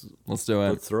 Let's do it.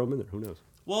 Let's throw him in there. Who knows?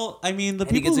 Well, I mean, the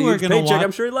And he people gets a who are huge going to paycheck. watch,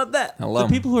 I'm sure he loved that. Hello. the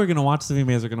people who are going to watch the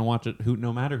VMAs are going to watch it, who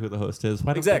no matter who the host is.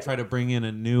 Why don't Exactly. they try to bring in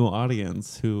a new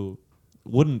audience who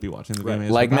wouldn't be watching the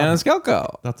VMAs? Like without him?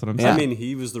 Maniscalco. That's what I'm Yeah. saying. I mean,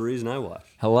 he was the reason I watched.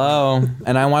 Hello.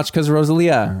 And I watched because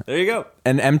Rosalia. There you go.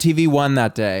 And MTV won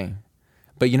that day.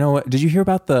 But you know what? Did you hear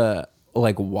about the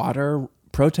like water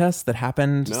protests that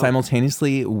happened No.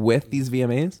 simultaneously with these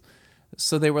VMAs?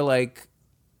 So they were like,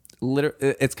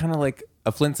 it's kind of like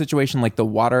a Flint situation. Like the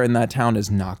water in that town is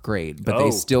not great, but Oh.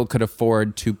 they still could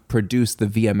afford to produce the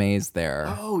VMAs there.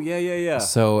 Oh yeah.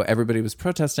 So everybody was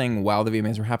protesting while the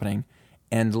VMAs were happening.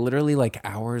 And literally like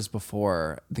hours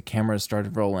before the cameras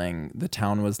started rolling, the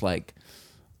town was like,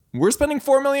 we're spending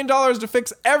 $4 million to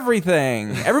fix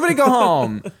everything. Everybody go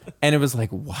home. And it was like,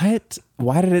 what?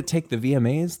 Why did it take the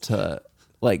VMAs to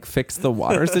like fix the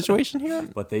water situation here?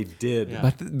 But they did. Yeah.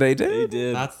 But they did. They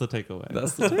did. That's the takeaway.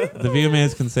 That's the take. The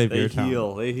VMAs can save They your town.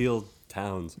 heal. They heal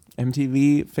towns.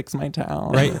 MTV, fix my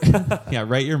town. Right? Yeah,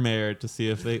 write your mayor to see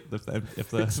if the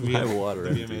my water,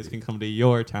 the VMAs can come to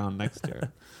your town next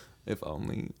year. If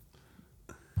only.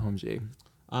 OMG.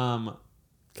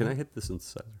 Can I hit the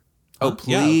synthesizer? Oh,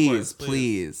 Yeah, of please, course,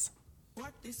 please.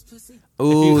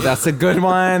 Ooh, that's a good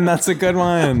one. That's a good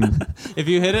one. If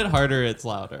you hit it harder, it's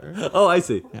louder. Oh, I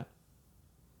see. Yeah.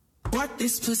 What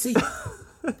this pussy?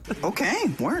 Okay,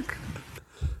 work.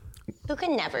 Who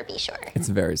can never be sure. It's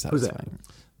very satisfying.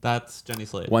 That's Jenny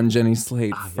Slate. One Jenny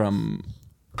Slate from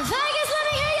Vegas,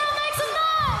 let me hear y'all make some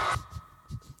noise!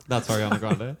 That's Ariana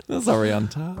Grande. that's already on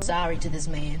top. Sorry to this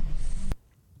man.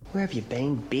 Where have you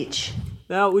been, bitch?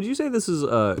 Now, would you say this is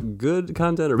good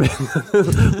content or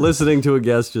bad? Listening to a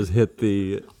guest just hit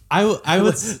the I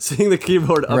would. Seeing the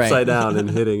keyboard Right. upside down and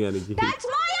hitting any key. That's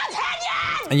my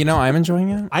opinion! And I'm enjoying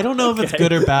it. I don't know if it's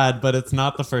good or bad, but it's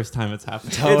not the first time it's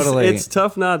happened. Totally. It's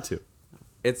tough not to.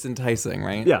 It's enticing,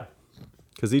 right? Yeah.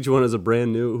 Because each one is a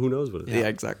brand new, who knows what it is. Yeah,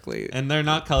 exactly. And they're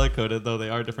not color coded, though they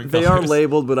are different They colors. are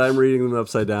labeled, but I'm reading them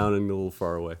upside down and a little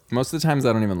far away. Most of the times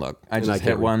I don't even look. I I just can't hit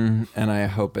read. one and I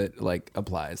hope it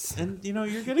applies. And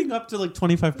you're getting up to like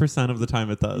 25% of the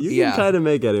time it does. You Yeah. can kind of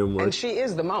make anyone work. And she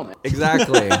is the moment.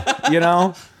 Exactly.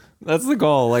 That's the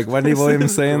goal. Like Wendy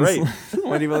Williams saying great.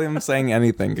 Wendy Williams saying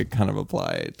anything could kind of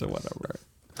apply to whatever.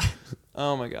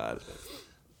 Oh my god.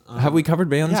 Have we covered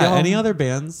bands, Yeah, y'all? any other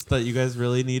bands that you guys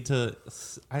really need to...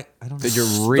 I don't know. That you're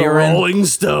The rearing? Rolling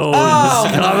Stones. Oh,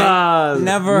 Come on.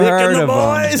 never Mick heard and the of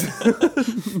boys.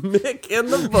 Mick and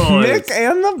the boys. Mick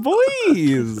and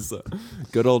the boys.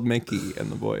 Good old Mickey and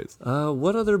the boys.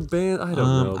 What other band? I don't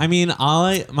know. I mean,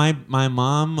 my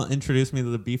mom introduced me to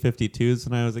the B-52s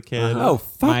when I was a kid. Oh,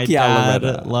 fuck my yeah, dad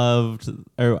Loretta. loved,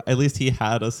 or at least he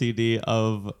had a CD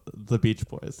of the Beach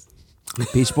Boys.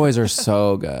 Beach Boys are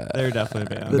so good. They're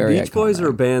definitely a band. the very Beach Boys iconic. are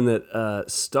a band that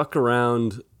stuck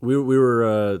around. We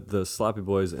were the Sloppy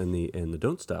Boys and the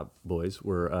Don't Stop Boys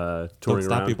were Don't touring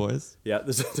Stop around. You Boys. Yeah.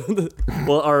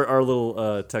 Well, our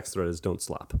little text thread is "Don't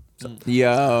Slop." So,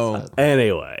 Yo.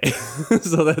 anyway,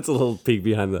 so that's a little peek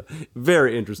behind the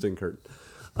very interesting curtain.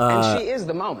 And she is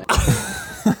the moment.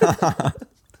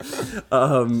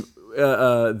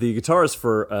 The guitarist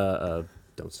for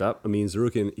Don't Stop, Amin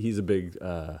Zarukin, he's a big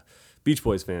Beach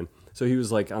Boys fan. So he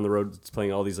was like on the road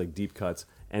playing all these like deep cuts,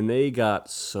 and they got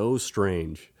so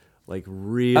strange, like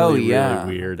really, yeah.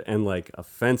 really weird, and like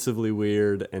offensively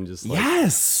weird, and just like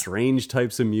Yes. strange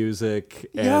types of music.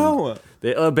 And Yo.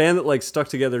 a band that like stuck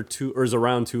together or is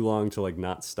around too long to like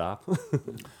not stop.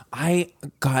 I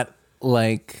got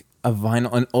like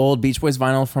an old Beach Boys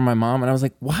vinyl from my mom, and I was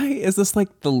like, why is this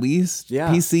like the least Yeah.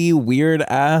 PC weird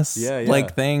ass Yeah.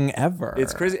 like thing ever?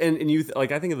 It's crazy, and you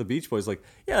like I think of the Beach Boys like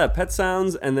Pet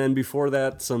Sounds, and then before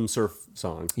that some surf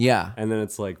songs. Yeah. and then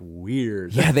it's like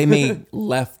weird. Yeah, they made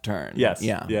Left Turn. Yes.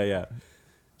 Yeah. Yeah.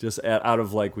 Just out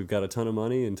of like we've got a ton of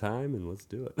money and time and let's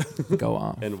do it. Go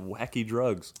off. And wacky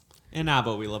drugs. And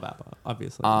ABBA, we love ABBA,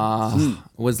 obviously.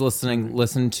 Was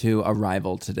listened to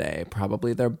Arrival today.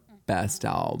 Probably their best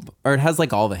album, or it has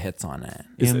like all the hits on it.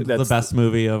 and the that's best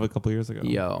movie of a couple years ago.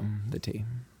 Yo, the T.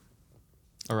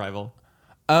 Arrival.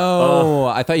 Oh,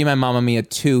 I thought you meant Mamma Mia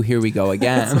 2. Here we go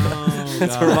again.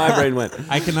 That's where my brain went.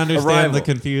 I can understand Arrival. the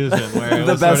confusion. Where it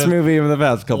The was best sort of movie of the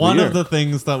past couple one years. of the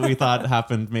things that we thought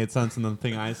happened made sense, and the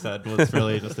thing I said was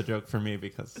really just a joke for me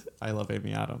because I love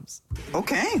Amy Adams.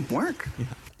 Okay, work.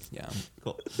 Yeah.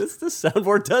 Cool. The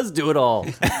soundboard does do it all.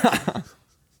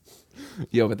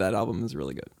 Yo, but that album is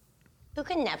really good. Who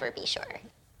can never be sure?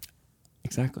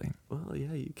 Exactly. Well,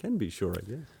 yeah, you can be sure, I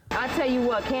guess. I tell you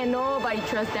what, can't nobody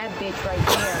trust that bitch right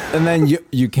there. And then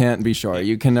you can't be sure.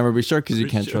 You can never be sure because you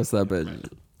can't trust that bitch.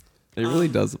 It really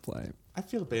does apply. I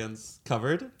feel band's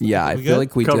covered. Yeah, I We feel good?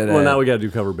 like we did it. Well, now we got to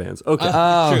do cover bands. Okay.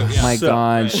 Oh True, yeah. my So-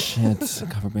 god, shit.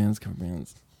 Cover bands.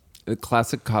 The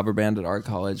classic cover band at our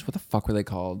college. What the fuck were they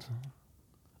called?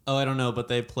 Oh, I don't know, but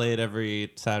they played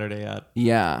every Saturday at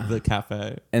Yeah. the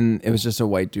cafe. And it was just a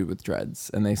white dude with dreads,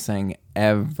 and they sang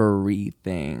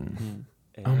everything.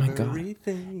 Oh my god.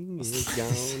 Everything is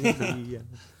gonna be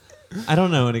I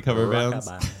don't know any cover bands.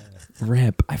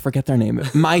 Rip. I forget their name.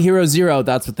 My Hero Zero,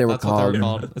 that's what they were That's what called. they were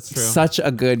called. It's true. Such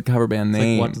a good cover band It's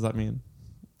name. like, what does that mean?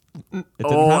 It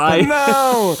didn't Oh, happen.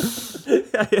 No.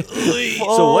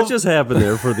 So what just happened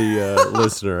there for the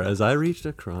listener? As I reached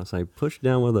across, I pushed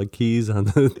down one of the keys on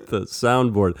the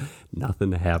soundboard.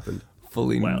 Nothing happened.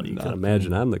 Fully Well, you can nothing.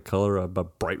 imagine I'm the color of a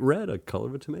bright red, a color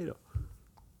of a tomato.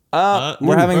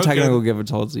 We're having broken. technical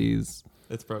difficulties.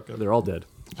 It's broken. They're all dead.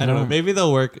 I don't know. Maybe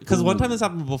they'll work. Because one time this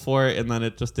happened before, and then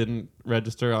it just didn't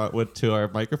register to our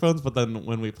microphones. But then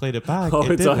when we played it back, Oh,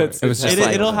 it it's did on- work. it's- It was just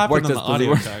like- it'll happen worked on the as audio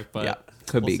before. track, but Yeah,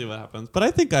 could we'll be. see what happens. But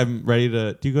I think I'm ready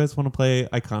to. Do you guys want to play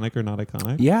iconic or not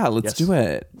iconic? Yeah, let's Yes. do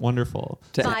it. Wonderful.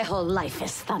 My whole life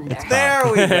is thunder. There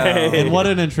we go. And what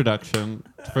an introduction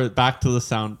for back to the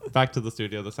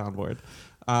studio, the soundboard.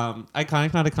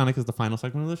 Iconic, not iconic is the final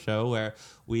segment of the show where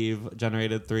we've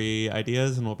generated 3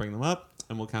 ideas and we'll bring them up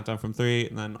and we'll count down from 3,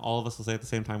 and then all of us will say at the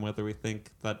same time whether we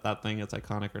think that thing is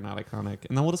iconic or not iconic,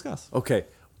 and then we'll discuss. Okay.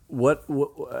 What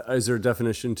is there a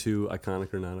definition to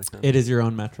iconic or not iconic? It is your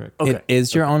own metric. Okay. It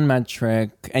is your own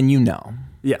metric, and you know.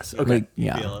 Yes. Okay. Like,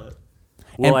 yeah. Feel it.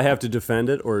 Will I have to defend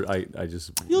it, or I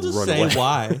just You'll just run say away?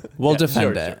 why. We'll Yeah,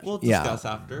 defend sure, it. We'll Yeah. discuss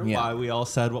after Yeah. why we all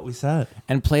said what we said.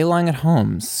 And play along at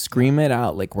home. Scream it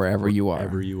out like wherever you are.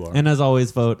 Wherever you are. And as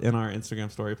always, vote in our Instagram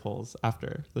story polls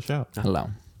after the show.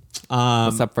 Hello.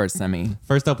 What's up first, Semi?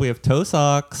 First up, we have toe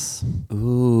socks.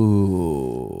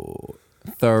 Ooh.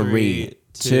 Three,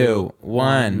 3, 2,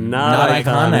 1. Not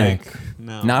iconic.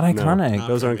 No. Not No, iconic.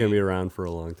 those aren't going to be around for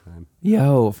a long time.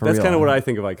 Yo, for That's real. kind of what I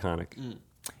think of iconic.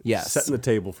 Yes. Setting the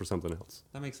table for something else.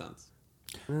 That makes sense.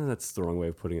 That's the wrong way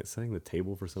of putting it. Setting the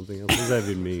table for something else. What does that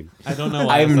even mean? I don't know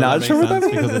why I I'm said not that sure makes what that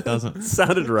sense because it doesn't.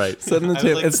 Sounded right. Setting the I was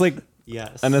table. like- It's like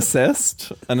Yes. an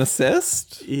assist. An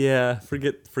assist. Yeah,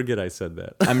 forget I said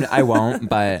that. I won't,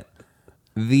 but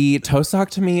the toe sock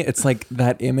to me, it's like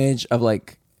that image of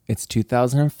like, it's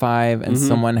 2005 and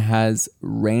someone has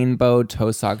rainbow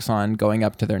toe socks on going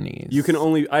up to their knees.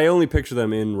 I only picture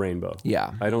them in rainbow.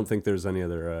 Yeah. I don't think there's any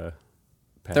other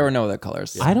There were no other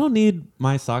colors. I don't need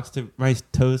my toes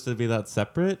to be that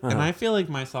separate, and I feel like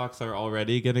my socks are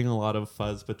already getting a lot of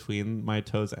fuzz between my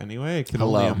toes anyway. I can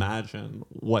only imagine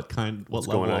what level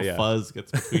going on, of yeah. fuzz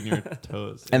gets between your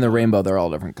toes. And the rainbow, they're all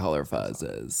different color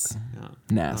fuzzes. Yeah.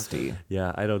 Nasty.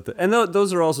 Yeah, I don't. And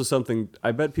those are also something.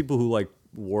 I bet people who like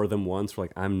wore them once were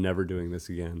like, I'm never doing this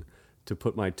again. To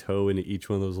put my toe into each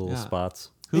one of those little Yeah. spots.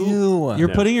 Ew. You're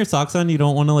putting your socks on, you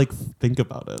don't want to like think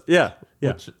about it. Yeah,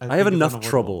 yeah. Which I have think is enough unavoidable.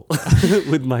 trouble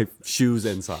with my shoes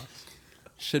and socks.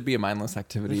 Should be a mindless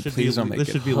activity. This should Please be, don't make this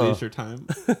it. should be leisure time.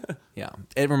 Yeah.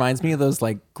 It reminds me of those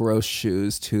like gross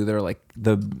shoes too. They're like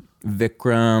the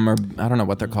Vikram or I don't know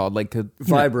what they're called. Like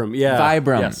Vibram, yeah.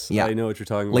 Vibram. Yes, yeah. I know what you're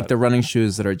talking about. Like the running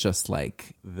shoes that are just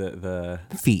like the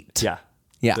feet. yeah.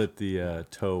 Yeah. The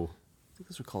toe. I think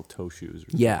those are called toe shoes.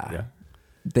 Yeah.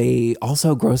 They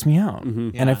also gross me out.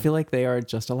 And I Yeah. feel like they are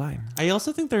just a lie. I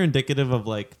also think they're indicative of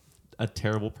like a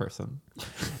terrible person.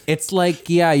 It's like,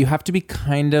 yeah, you have to be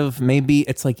kind of, maybe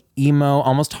it's like emo,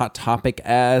 almost Hot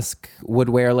Topic-esque, would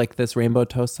wear like this rainbow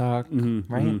toe sock,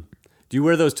 right? Do you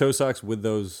wear those toe socks with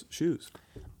those shoes?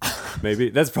 Maybe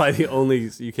that's probably the only.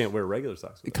 You can't wear regular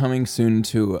socks. with them. Coming soon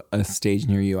to a stage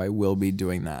near you, I will be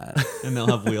doing that. And they'll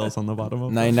have wheels on the bottom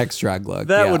of My them. next drag look.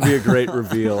 That yeah. would be a great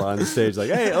reveal on stage.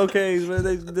 Like, hey, okay,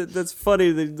 that's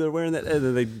funny. They're wearing that, and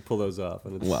then they pull those off.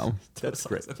 And it's, Wow. that's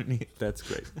great. Underneath. That's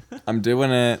great. I'm doing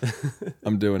it.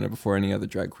 I'm doing it before any other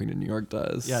drag queen in New York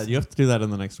does. Yeah, you have to do that in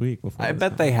the next week. Before I this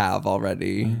bet comes. they have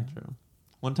already. True.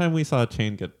 One time we saw a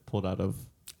chain get pulled out of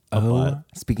a Oh, butt.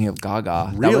 speaking of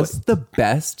Gaga, Really? that was the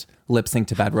best lip sync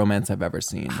to Bad Romance I've ever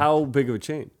seen. How big of a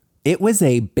chain? It was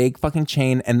a big fucking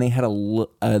chain, and they had a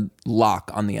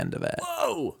lock on the end of it.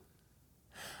 Whoa!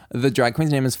 The drag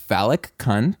queen's name is Phallic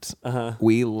Cunt.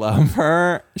 We love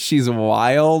her. She's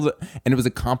wild, and it was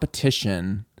a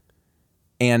competition,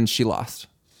 and she lost.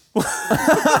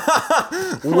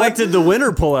 What did the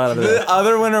winner pull out of it? The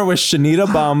other winner was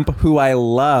Shanita Bump, who I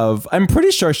love. I'm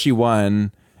pretty sure she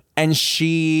won. And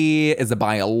she is a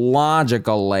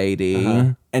biological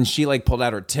lady. And she like pulled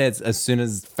out her tits as soon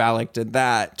as Phallic did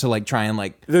that to like try and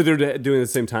like. They're doing it at the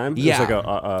same time.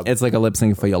 Yeah. It's like a lip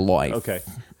sync for your life. Okay.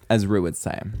 As Rue would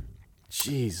say.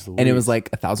 Jeez. And it was Louise.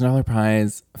 like $1,000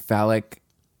 prize. Phallic.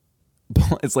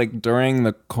 It's like during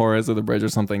the chorus of the bridge or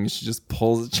something, she just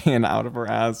pulls a chain out of her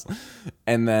ass.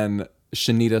 And then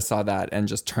Shanita saw that and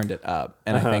just turned it up.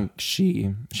 And I think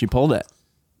she pulled it.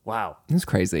 Wow. It was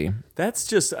crazy. That's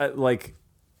just like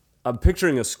I'm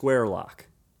picturing a square lock.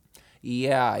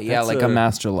 Yeah, That's like a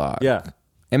master lock. Yeah.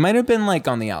 It might have been like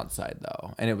on the outside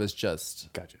though, and it was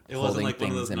just Gotcha. It wasn't holding like one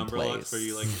of things those in number place. locks where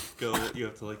you like go, you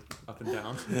have to like up and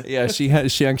down. Yeah, she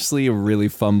actually really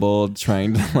fumbled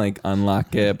trying to like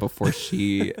unlock it before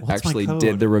she actually code?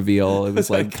 did the reveal. It was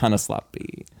like kind of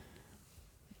sloppy.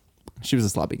 She was a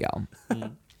sloppy gal.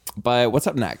 But what's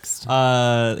up next?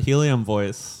 Helium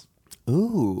voice.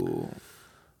 Ooh.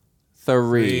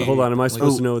 3. Hold on. Am I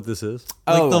supposed to know what this is?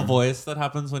 Like Oh. the voice that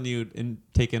happens when you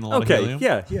take in a lot of Okay. helium.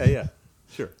 Yeah.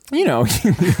 Sure. You know,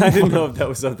 I didn't know if that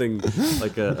was something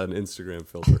like an Instagram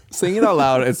filter. saying it out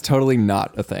loud is totally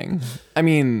not a thing. I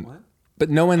mean, but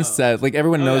no one said, like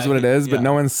everyone knows yeah, what it is, but yeah.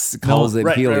 no one calls it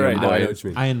Right. helium No, I know voice. what you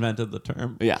mean. I invented the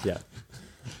term. Yeah. Yeah.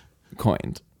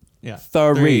 Coined. Yeah.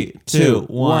 3, 2,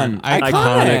 1.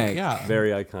 Iconic. Yeah.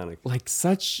 Very iconic. Like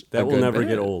such That a will good never bit.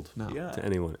 get old No. to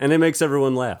anyone. And it makes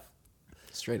everyone laugh.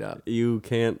 Straight up. You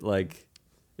can't like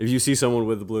if you see someone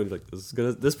with a balloon, you're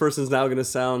like this person's now gonna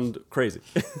sound crazy.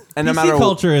 And no PC matter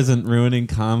culture isn't ruining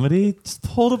comedy. Just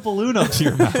hold a balloon up to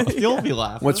your mouth. You'll be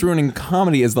laughing. what's ruining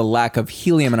comedy is the lack of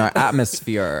helium in our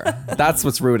atmosphere. That's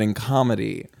what's ruining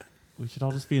comedy. We should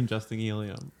all just be ingesting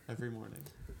helium every morning.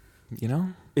 You know?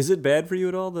 Is it bad for you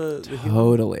at all? The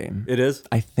Totally. It is?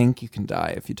 I think you can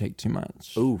die if you take too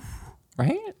much. Oof.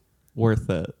 Right? Worth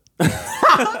it.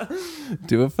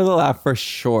 Do it for the laugh for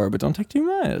sure, but don't take too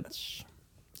much.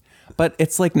 But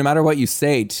it's like no matter what you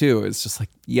say too, it's just like,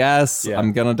 yes, Yeah.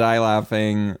 I'm gonna die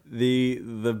laughing. The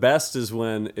best is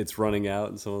when it's running out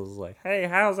and someone's like, "Hey,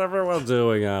 how's everyone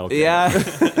doing?" Okay. Yeah.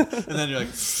 And then you're like,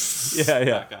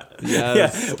 yeah.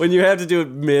 Yes. Yeah, when you have to do it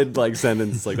mid like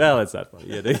sentence, it's like, "Oh, that's not funny."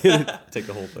 You take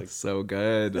the whole thing. So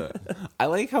good. I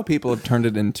like how people have turned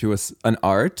it into an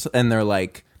art, and they're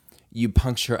like, you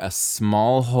puncture a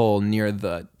small hole near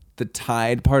the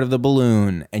tide part of the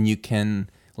balloon, and you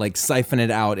can like siphon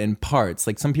it out in parts.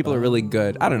 Like some people are really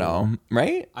good. I don't know,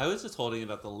 right? I was just holding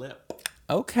it at the lip.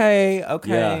 Okay.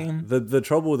 Yeah. The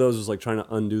trouble with those is like trying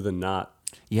to undo the knot.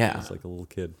 Yeah. It's like a little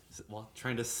kid. While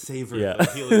trying to savor Yeah, the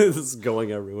helium. this is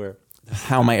going everywhere.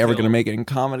 How am I ever gonna make it in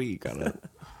comedy? You gotta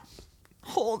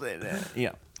hold it.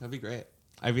 Yeah. That'd be great.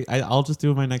 I'll just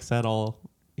do my next set all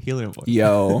helium voice.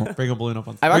 Yo. Bring a balloon up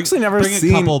on stage. I've actually never bring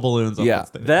seen- a couple balloons up Yeah. on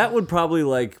stage. That would probably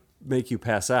like make you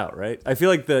pass out, right? I feel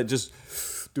like just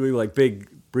doing like big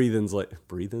breathe-ins,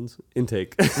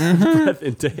 intake, breath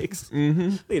intakes. I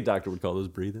think a doctor would call those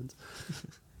breathe-ins.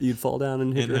 You'd fall down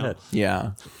and hit your Inhale. head.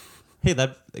 Yeah. Hey,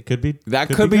 it could be. That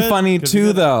could be good. funny Could be too,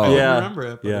 good. though. I wouldn't Yeah. remember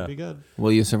it, but Yeah. it'd be good.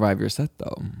 Will you survive your set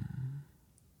though?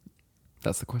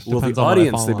 That's the question. Well, Depends the on what I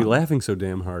audience, fall they'd be on. laughing so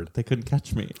damn hard. They couldn't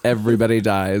catch me. Everybody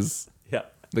dies. Yeah.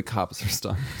 The cops are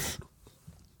stunned.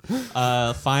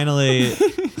 Finally,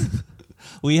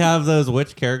 we have those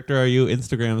 "Which character are you?"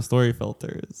 Instagram story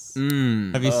filters.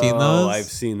 Have you seen those? Oh, I've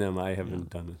seen them. I haven't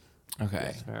done it.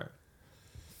 Okay. Fair.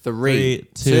 3,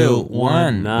 2, 2, 1.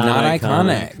 1. Not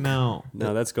iconic. No.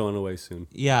 No, that's going away soon.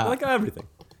 Yeah. Like everything.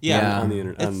 Yeah. On the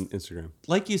internet, on It's- Instagram.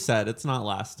 Like you said, it's not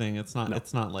lasting. It's not.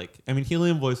 It's not like. I mean,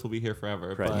 helium voice will be here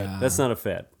forever. Right. But, Yeah. That's not a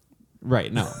fad.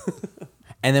 Right. No.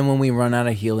 And then when we run out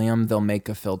of helium, they'll make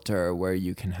a filter where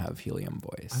you can have helium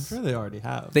voice. I'm sure they already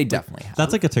have. They definitely have.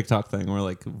 That's like a TikTok thing where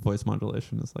like voice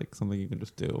modulation is like something you can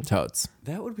just do. Totes.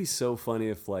 That would be so funny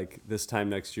if like this time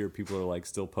next year people are like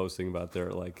still posting about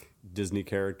their like Disney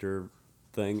character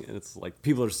thing, and it's like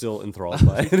people are still enthralled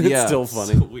by it. It's Yeah. still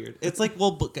funny. So weird. It's like,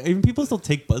 well, I mean, people still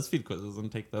take BuzzFeed quizzes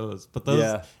and take those, but those.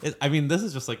 Yeah. I mean, this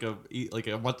is just like a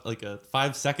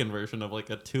 5-second version of like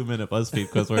a 2-minute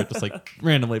BuzzFeed quiz where it just like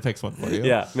randomly picks one for you.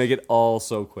 Yeah, make it all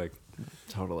so quick.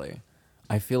 Totally.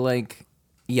 I feel like,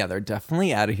 yeah, they're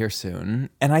definitely out of here soon.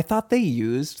 And I thought they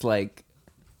used like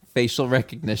facial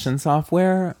recognition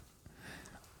software,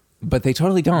 but they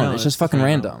totally don't. No, it's just fucking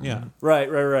random. Yeah.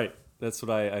 Right. That's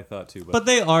what I thought too. But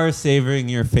they are savoring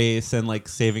your face and like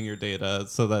saving your data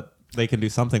so that they can do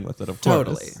something with it. Of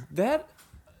Totally. course. that.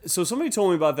 So somebody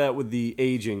told me about that with the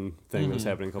aging thing that was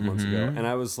happening a couple months ago, and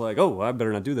I was like, oh, I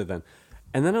better not do that then.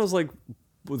 And then I was like,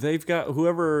 well, they've got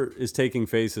whoever is taking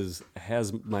faces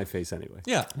has my face anyway.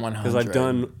 Yeah. 100. Because I've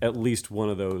done at least one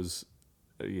of those,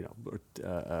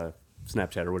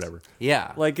 Snapchat or whatever.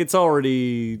 Yeah. Like it's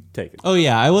already taken. Oh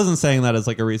yeah, I wasn't saying that as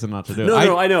like a reason not to do it.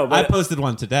 No, I know, I but- posted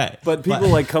one today. But people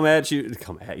like come at you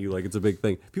like it's a big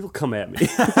thing. People come at me.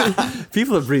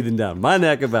 People are breathing down my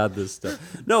neck about this stuff.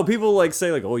 No, people like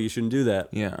say like, oh, you shouldn't do that.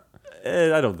 Yeah.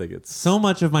 I don't think it's. so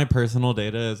much of my personal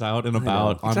data is out and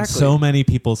about on Exactly. so many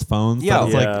people's phones. Yeah. that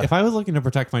it's Yeah. like if I was looking to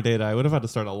protect my data, I would have had to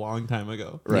start a long time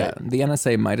ago. Right. Yeah. The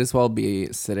NSA might as well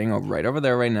be sitting right over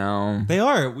there right now. They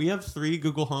are. We have 3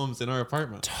 Google Homes in our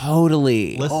apartment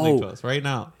Totally. listening Oh. to us right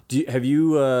now. Have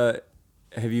you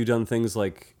done things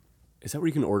like? Is that where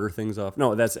you can order things off?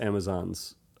 No, that's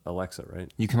Amazon's Alexa,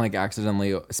 right? You can like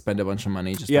accidentally spend a bunch of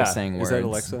money just Yeah. by saying words. Is that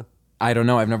Alexa? I don't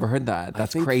know. I've never heard that.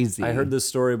 That's crazy. I heard this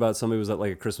story about somebody was at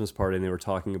like a Christmas party and they were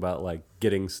talking about like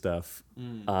getting stuff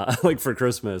like for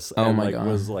Christmas. Oh and, my like, God.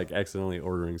 was like accidentally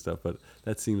ordering stuff, but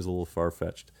that seems a little far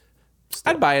fetched.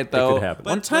 I'd buy it though. could happen.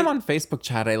 One But, time like- on Facebook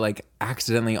chat, I like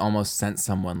accidentally almost sent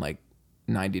someone like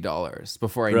 $90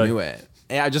 before I Really? knew it.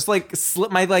 Yeah, I just like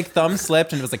slipped my like thumb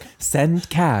slipped and it was like send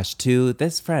cash to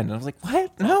this friend. And I was like,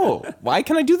 what? No. Why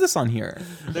can I do this on here?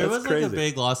 There was like crazy. a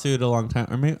big lawsuit a long time,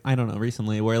 or maybe I don't know,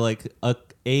 recently, where like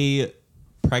a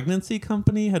pregnancy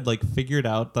company had like figured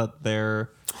out that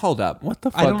their Hold up. What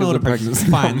the fuck I don't know is what a a pregnancy.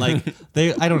 pregnancy? Fine,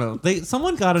 like I don't know.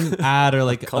 Someone got an ad or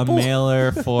like a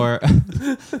mailer for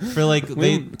like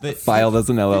they filed as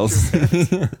an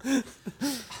LLC.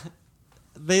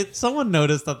 someone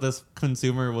noticed that this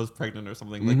consumer was pregnant or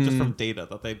something, like just from data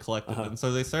that they'd collected, and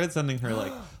so they started sending her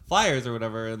like flyers or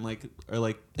whatever, and like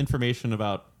information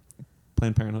about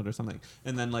Planned Parenthood or something,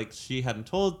 and then like she hadn't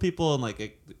told people, and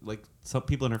like some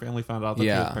people in her family found out that she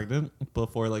Yeah. was pregnant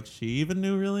before like she even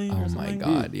knew really. Oh or my something.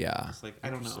 God. Yeah. It's like I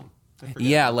don't know. I forget.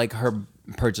 Yeah, like her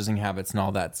purchasing habits and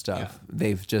all that stuff. Yeah.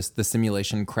 They've just, the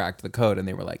simulation cracked the code and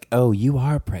they were like, oh, you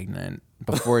are pregnant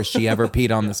before she ever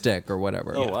peed on the stick or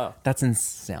whatever. Oh, wow. That's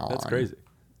insane. That's crazy.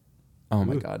 Oh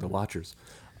my Ooh, God. the Watchers.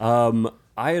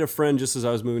 I had a friend just as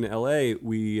I was moving to LA.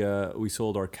 We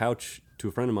sold our couch to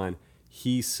a friend of mine.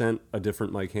 He sent a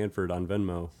different Mike Hanford on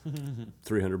Venmo,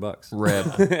 $300.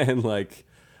 Rip. And like,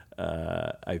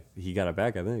 he got it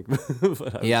back, I think.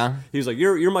 But Yeah. he was like,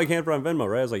 "You're Mike Hanford on Venmo,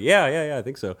 right?" I was like, "Yeah, I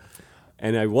think so."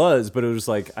 And I was, but it was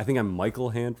like, I think I'm Michael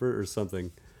Hanford or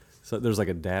something. So there's like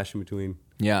a dash in between.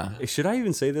 Yeah. Should I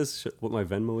even say this? What my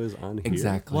Venmo is on here?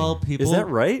 Exactly. Well, people. Is that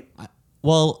right?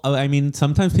 Well, I mean,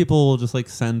 sometimes people will just like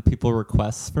send people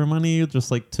requests for money, just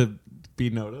like to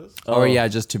be noticed. Or yeah,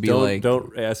 just to be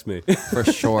Don't ask me. for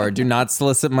sure. Do not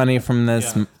solicit money from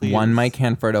this please. one Mike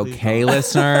Hanford. Okay,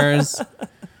 listeners.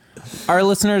 Our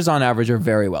listeners on average are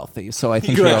very wealthy, so I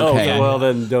think you're okay. Oh, well,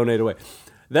 then donate away.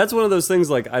 That's one of those things.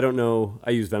 Like, I don't know.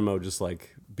 I use Venmo just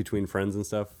like between friends and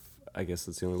stuff. I guess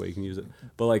that's the only way you can use it.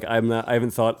 But like, I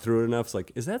haven't thought through it enough. It's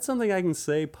like, is that something I can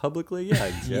say publicly? Yeah, I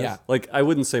guess. Yeah. Like, I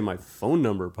wouldn't say my phone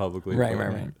number publicly. Right.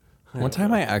 One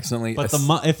time I accidentally. But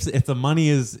if the money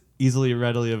is easily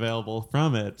readily available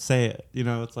from it, say it. You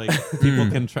know, it's like people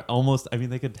can almost. I mean,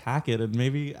 they could hack it and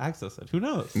maybe access it. Who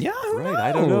knows? Yeah, Right,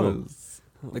 I don't know.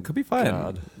 It could be fun.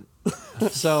 God.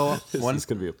 So This is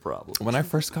going to be a problem. when I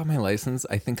first got my license,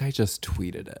 I think I just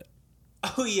tweeted it.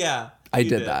 Oh yeah, I you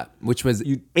did that, which was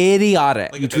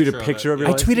idiotic. Like You a tweet a picture of picture it. of your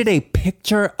I license? tweeted a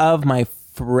picture of my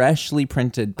freshly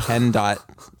printed pen dot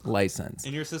license.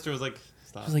 And your sister was like,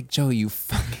 "Stop." I was like, Joe, you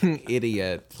fucking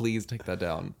idiot. Please take that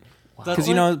down. That's Because,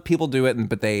 you like- know, people do it,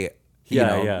 but they,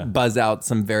 Yeah. buzz out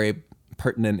some very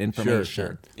pertinent information.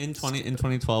 Sure. in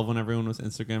 2012 when everyone was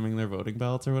Instagramming their voting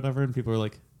ballots or whatever, and people were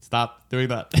like, "Stop doing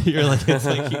that." You're like, it's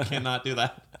like you cannot do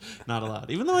that. Not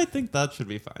allowed. Even though I think that should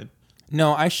be fine.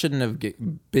 No, I shouldn't have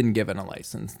been given a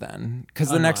license then. Because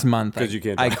the next month, 'Cause you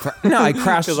can't I drive. I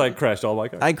crashed. Because I crashed all my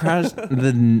cars. I crashed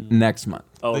the next month.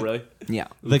 Oh, really? Yeah,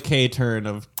 The K turn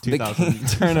of the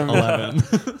turn of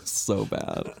 2011. so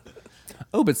bad.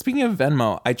 Oh, but speaking of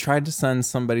Venmo, I tried to send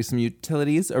somebody some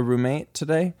utilities, a roommate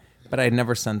today, but I had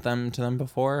never sent them to them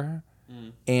before.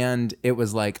 And it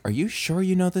was like, "Are you sure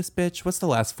you know this bitch? What's the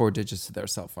last 4 digits of their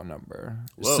cell phone number?"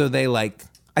 Whoa. So they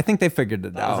I think they figured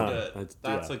it out.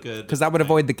 That's yeah. a good. Because that would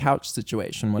avoid the couch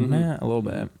situation, wouldn't it? A little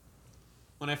bit.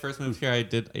 When I first moved here, I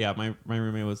did. Yeah, my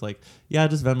roommate was like, "Yeah,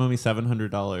 just Venmo me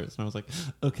 $700," and I was like,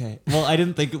 "Okay." Well,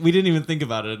 we didn't even think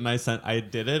about it, and I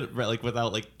did it like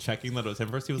without like checking that it was him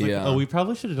first. He was like, Yeah. "Oh, we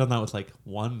probably should have done that with like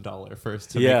 $1 first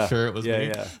to Yeah. make sure it was Yeah, me."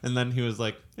 yeah. And then he was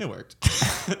like, "It worked."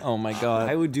 Oh my God.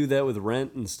 I would do that with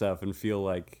rent and stuff and feel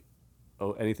like,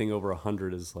 oh, anything over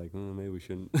 100 is like, maybe we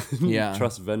shouldn't Yeah.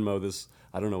 trust Venmo.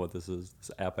 I don't know what this is. This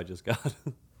app I just got.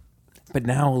 But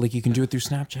now, like, you can do it through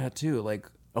Snapchat too. Like,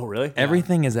 Oh, really?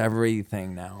 everything is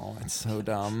everything now. It's so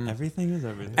dumb. Everything is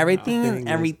everything. Everything is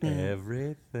Everything.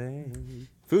 everything.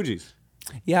 Fugees.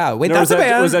 Yeah, wait, No, that's was a that-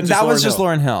 band. was that just was Lauryn just Hill?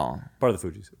 Lauryn Hill. Part of the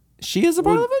Fugees. She is a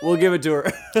part of it? We'll give it to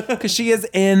her. Because she is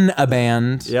in a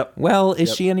band. Yep. Well, is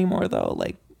Yep. she anymore, though?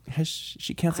 Like, has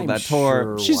she canceled I'm that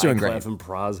tour? sure She's doing great. Wyclef and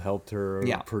Praz helped her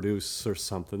Yeah. produce or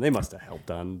something. They must have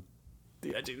helped on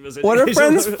the Edgy Investigation. What are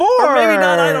friends for? Or maybe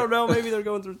not. I don't know. Maybe they're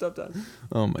going through a tough time.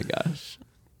 Oh, my gosh.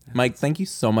 Mike, thank you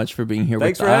so much for being here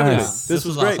Thanks with for having me. us. This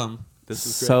was great. awesome. This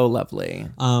is great. So lovely.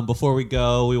 Before we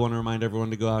go, we want to remind everyone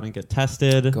to go out and get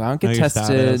tested. Go out and get Know your tested.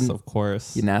 status, of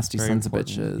course. You nasty Very sons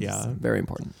important. of bitches. Yeah. Very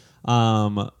important.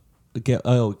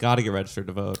 Gotta get registered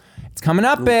to vote. It's coming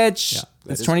up, bitch. Yeah.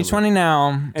 It's is 2020 now.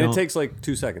 And Don't- it takes like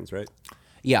 2 seconds, right?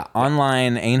 Yeah,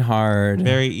 online ain't hard.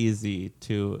 Very easy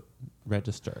to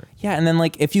register. Yeah, and then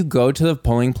like if you go to the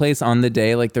polling place on the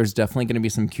day, like there's definitely going to be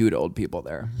some cute old people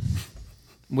there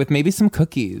with maybe some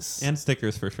cookies. And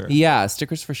stickers for sure. Yeah,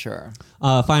 stickers for sure.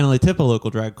 Finally, tip a local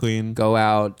drag queen. Go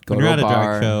out, go when you're to at a a bar.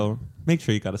 drag show, make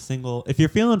sure you got a single. If you're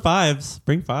feeling fives,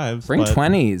 bring fives. Bring but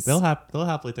 20s. They'll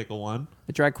happily take a one.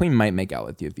 A drag queen might make out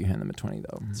with you if you hand them a 20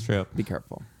 though. It's true. Be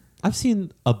careful. I've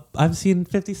seen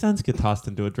 50 cents get tossed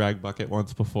into a drag bucket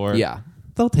once before. Yeah.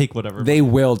 They'll take whatever. They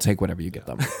will take whatever you get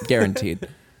them. Guaranteed.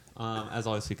 As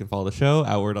always, you can follow the show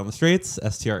Outward on the Straits,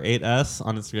 STR8S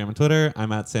on Instagram and Twitter.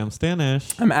 I'm at Sam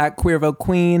Stanish. I'm at Queervo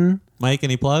Queen. Mike,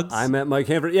 any plugs? I'm at Mike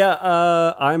Hanford. Yeah,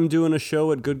 I'm doing a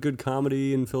show at Good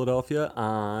Comedy in Philadelphia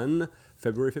on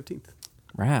February 15th.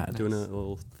 Rad. Doing a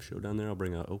little show down there. I'll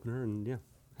bring an opener and yeah.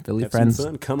 Philly Have friends. some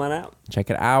fun. Come on out. Check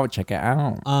it out. Check it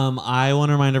out. I want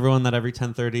to remind everyone that every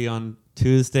 10:30 on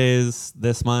Tuesdays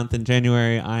this month in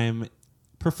January, I'm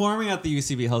performing at the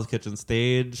UCB Hell's Kitchen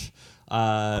stage. she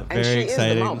Very is the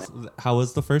exciting. moment. How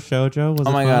was the first show, Joe? Was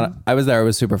Oh it my fun? God. I was there. It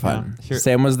was super fun. Yeah. Sure.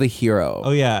 Sam was the hero.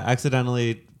 Oh yeah,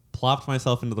 accidentally plopped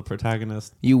myself into the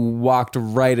protagonist. You walked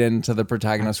right into the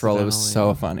protagonist role. It was so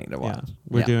Accidentally. funny to watch. Yeah,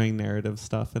 we're doing narrative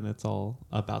stuff, and it's all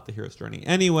about the hero's journey.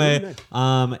 Anyway,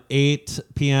 8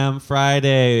 p.m.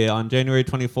 Friday on January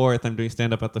 24th, I'm doing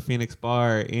stand-up at the Phoenix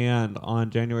Bar, and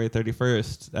on January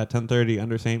 31st at 10:30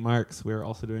 under St. Mark's, we're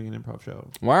also doing an improv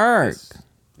show. Work.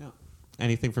 Yeah.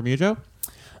 Anything from you, Joe?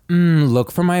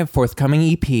 Look for my forthcoming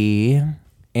EP.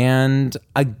 And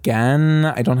again,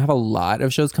 I don't have a lot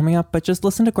of shows coming up, but just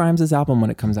listen to Grimes' album when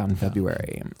it comes out in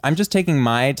February. I'm just taking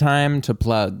my time to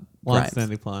plug Grimes.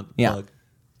 Standing Plug. Yeah.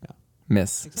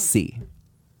 Miss C.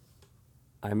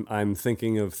 I'm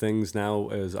thinking of things now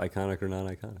as iconic or not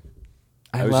iconic.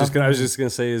 I was just gonna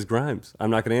say is Grimes.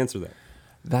 I'm not gonna answer that.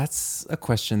 That's a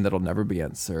question that'll never be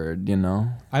answered, you know?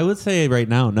 I would say right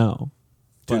now, no.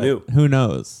 Too But new. Who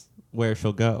knows where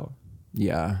she'll go?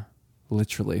 Yeah.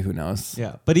 Literally, who knows?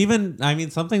 Yeah. But even, I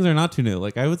mean, some things are not too new.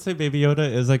 Like, I would say Baby Yoda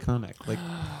is iconic. Like,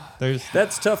 there's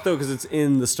That's tough though because it's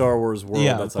in the Star Wars world.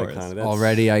 Yeah, That's of course. iconic. That's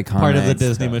Already iconic. part of the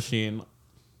Disney machine.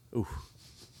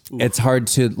 It's hard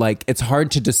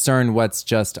to discern what's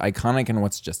just iconic and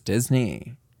what's just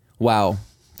Disney. Wow.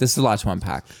 This is a lot to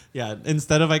unpack. Yeah.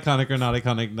 Instead of iconic or not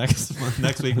iconic,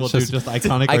 next week we'll do Just just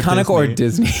iconic or or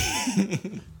Disney.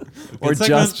 Disney. or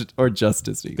segment. just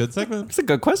Disney. Good segment. That's a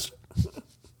good question.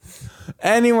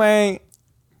 Anyway,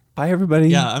 bye everybody.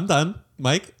 Yeah, I'm done.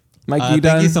 Mike, you thank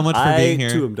done? you so much for being I here.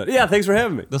 too am done. Yeah, thanks for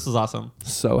having me. This was awesome.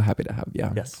 So happy to have you.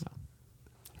 Yes.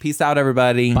 Peace out,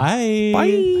 everybody. Bye.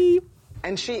 Bye.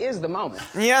 And she is the moment.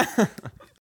 Yeah.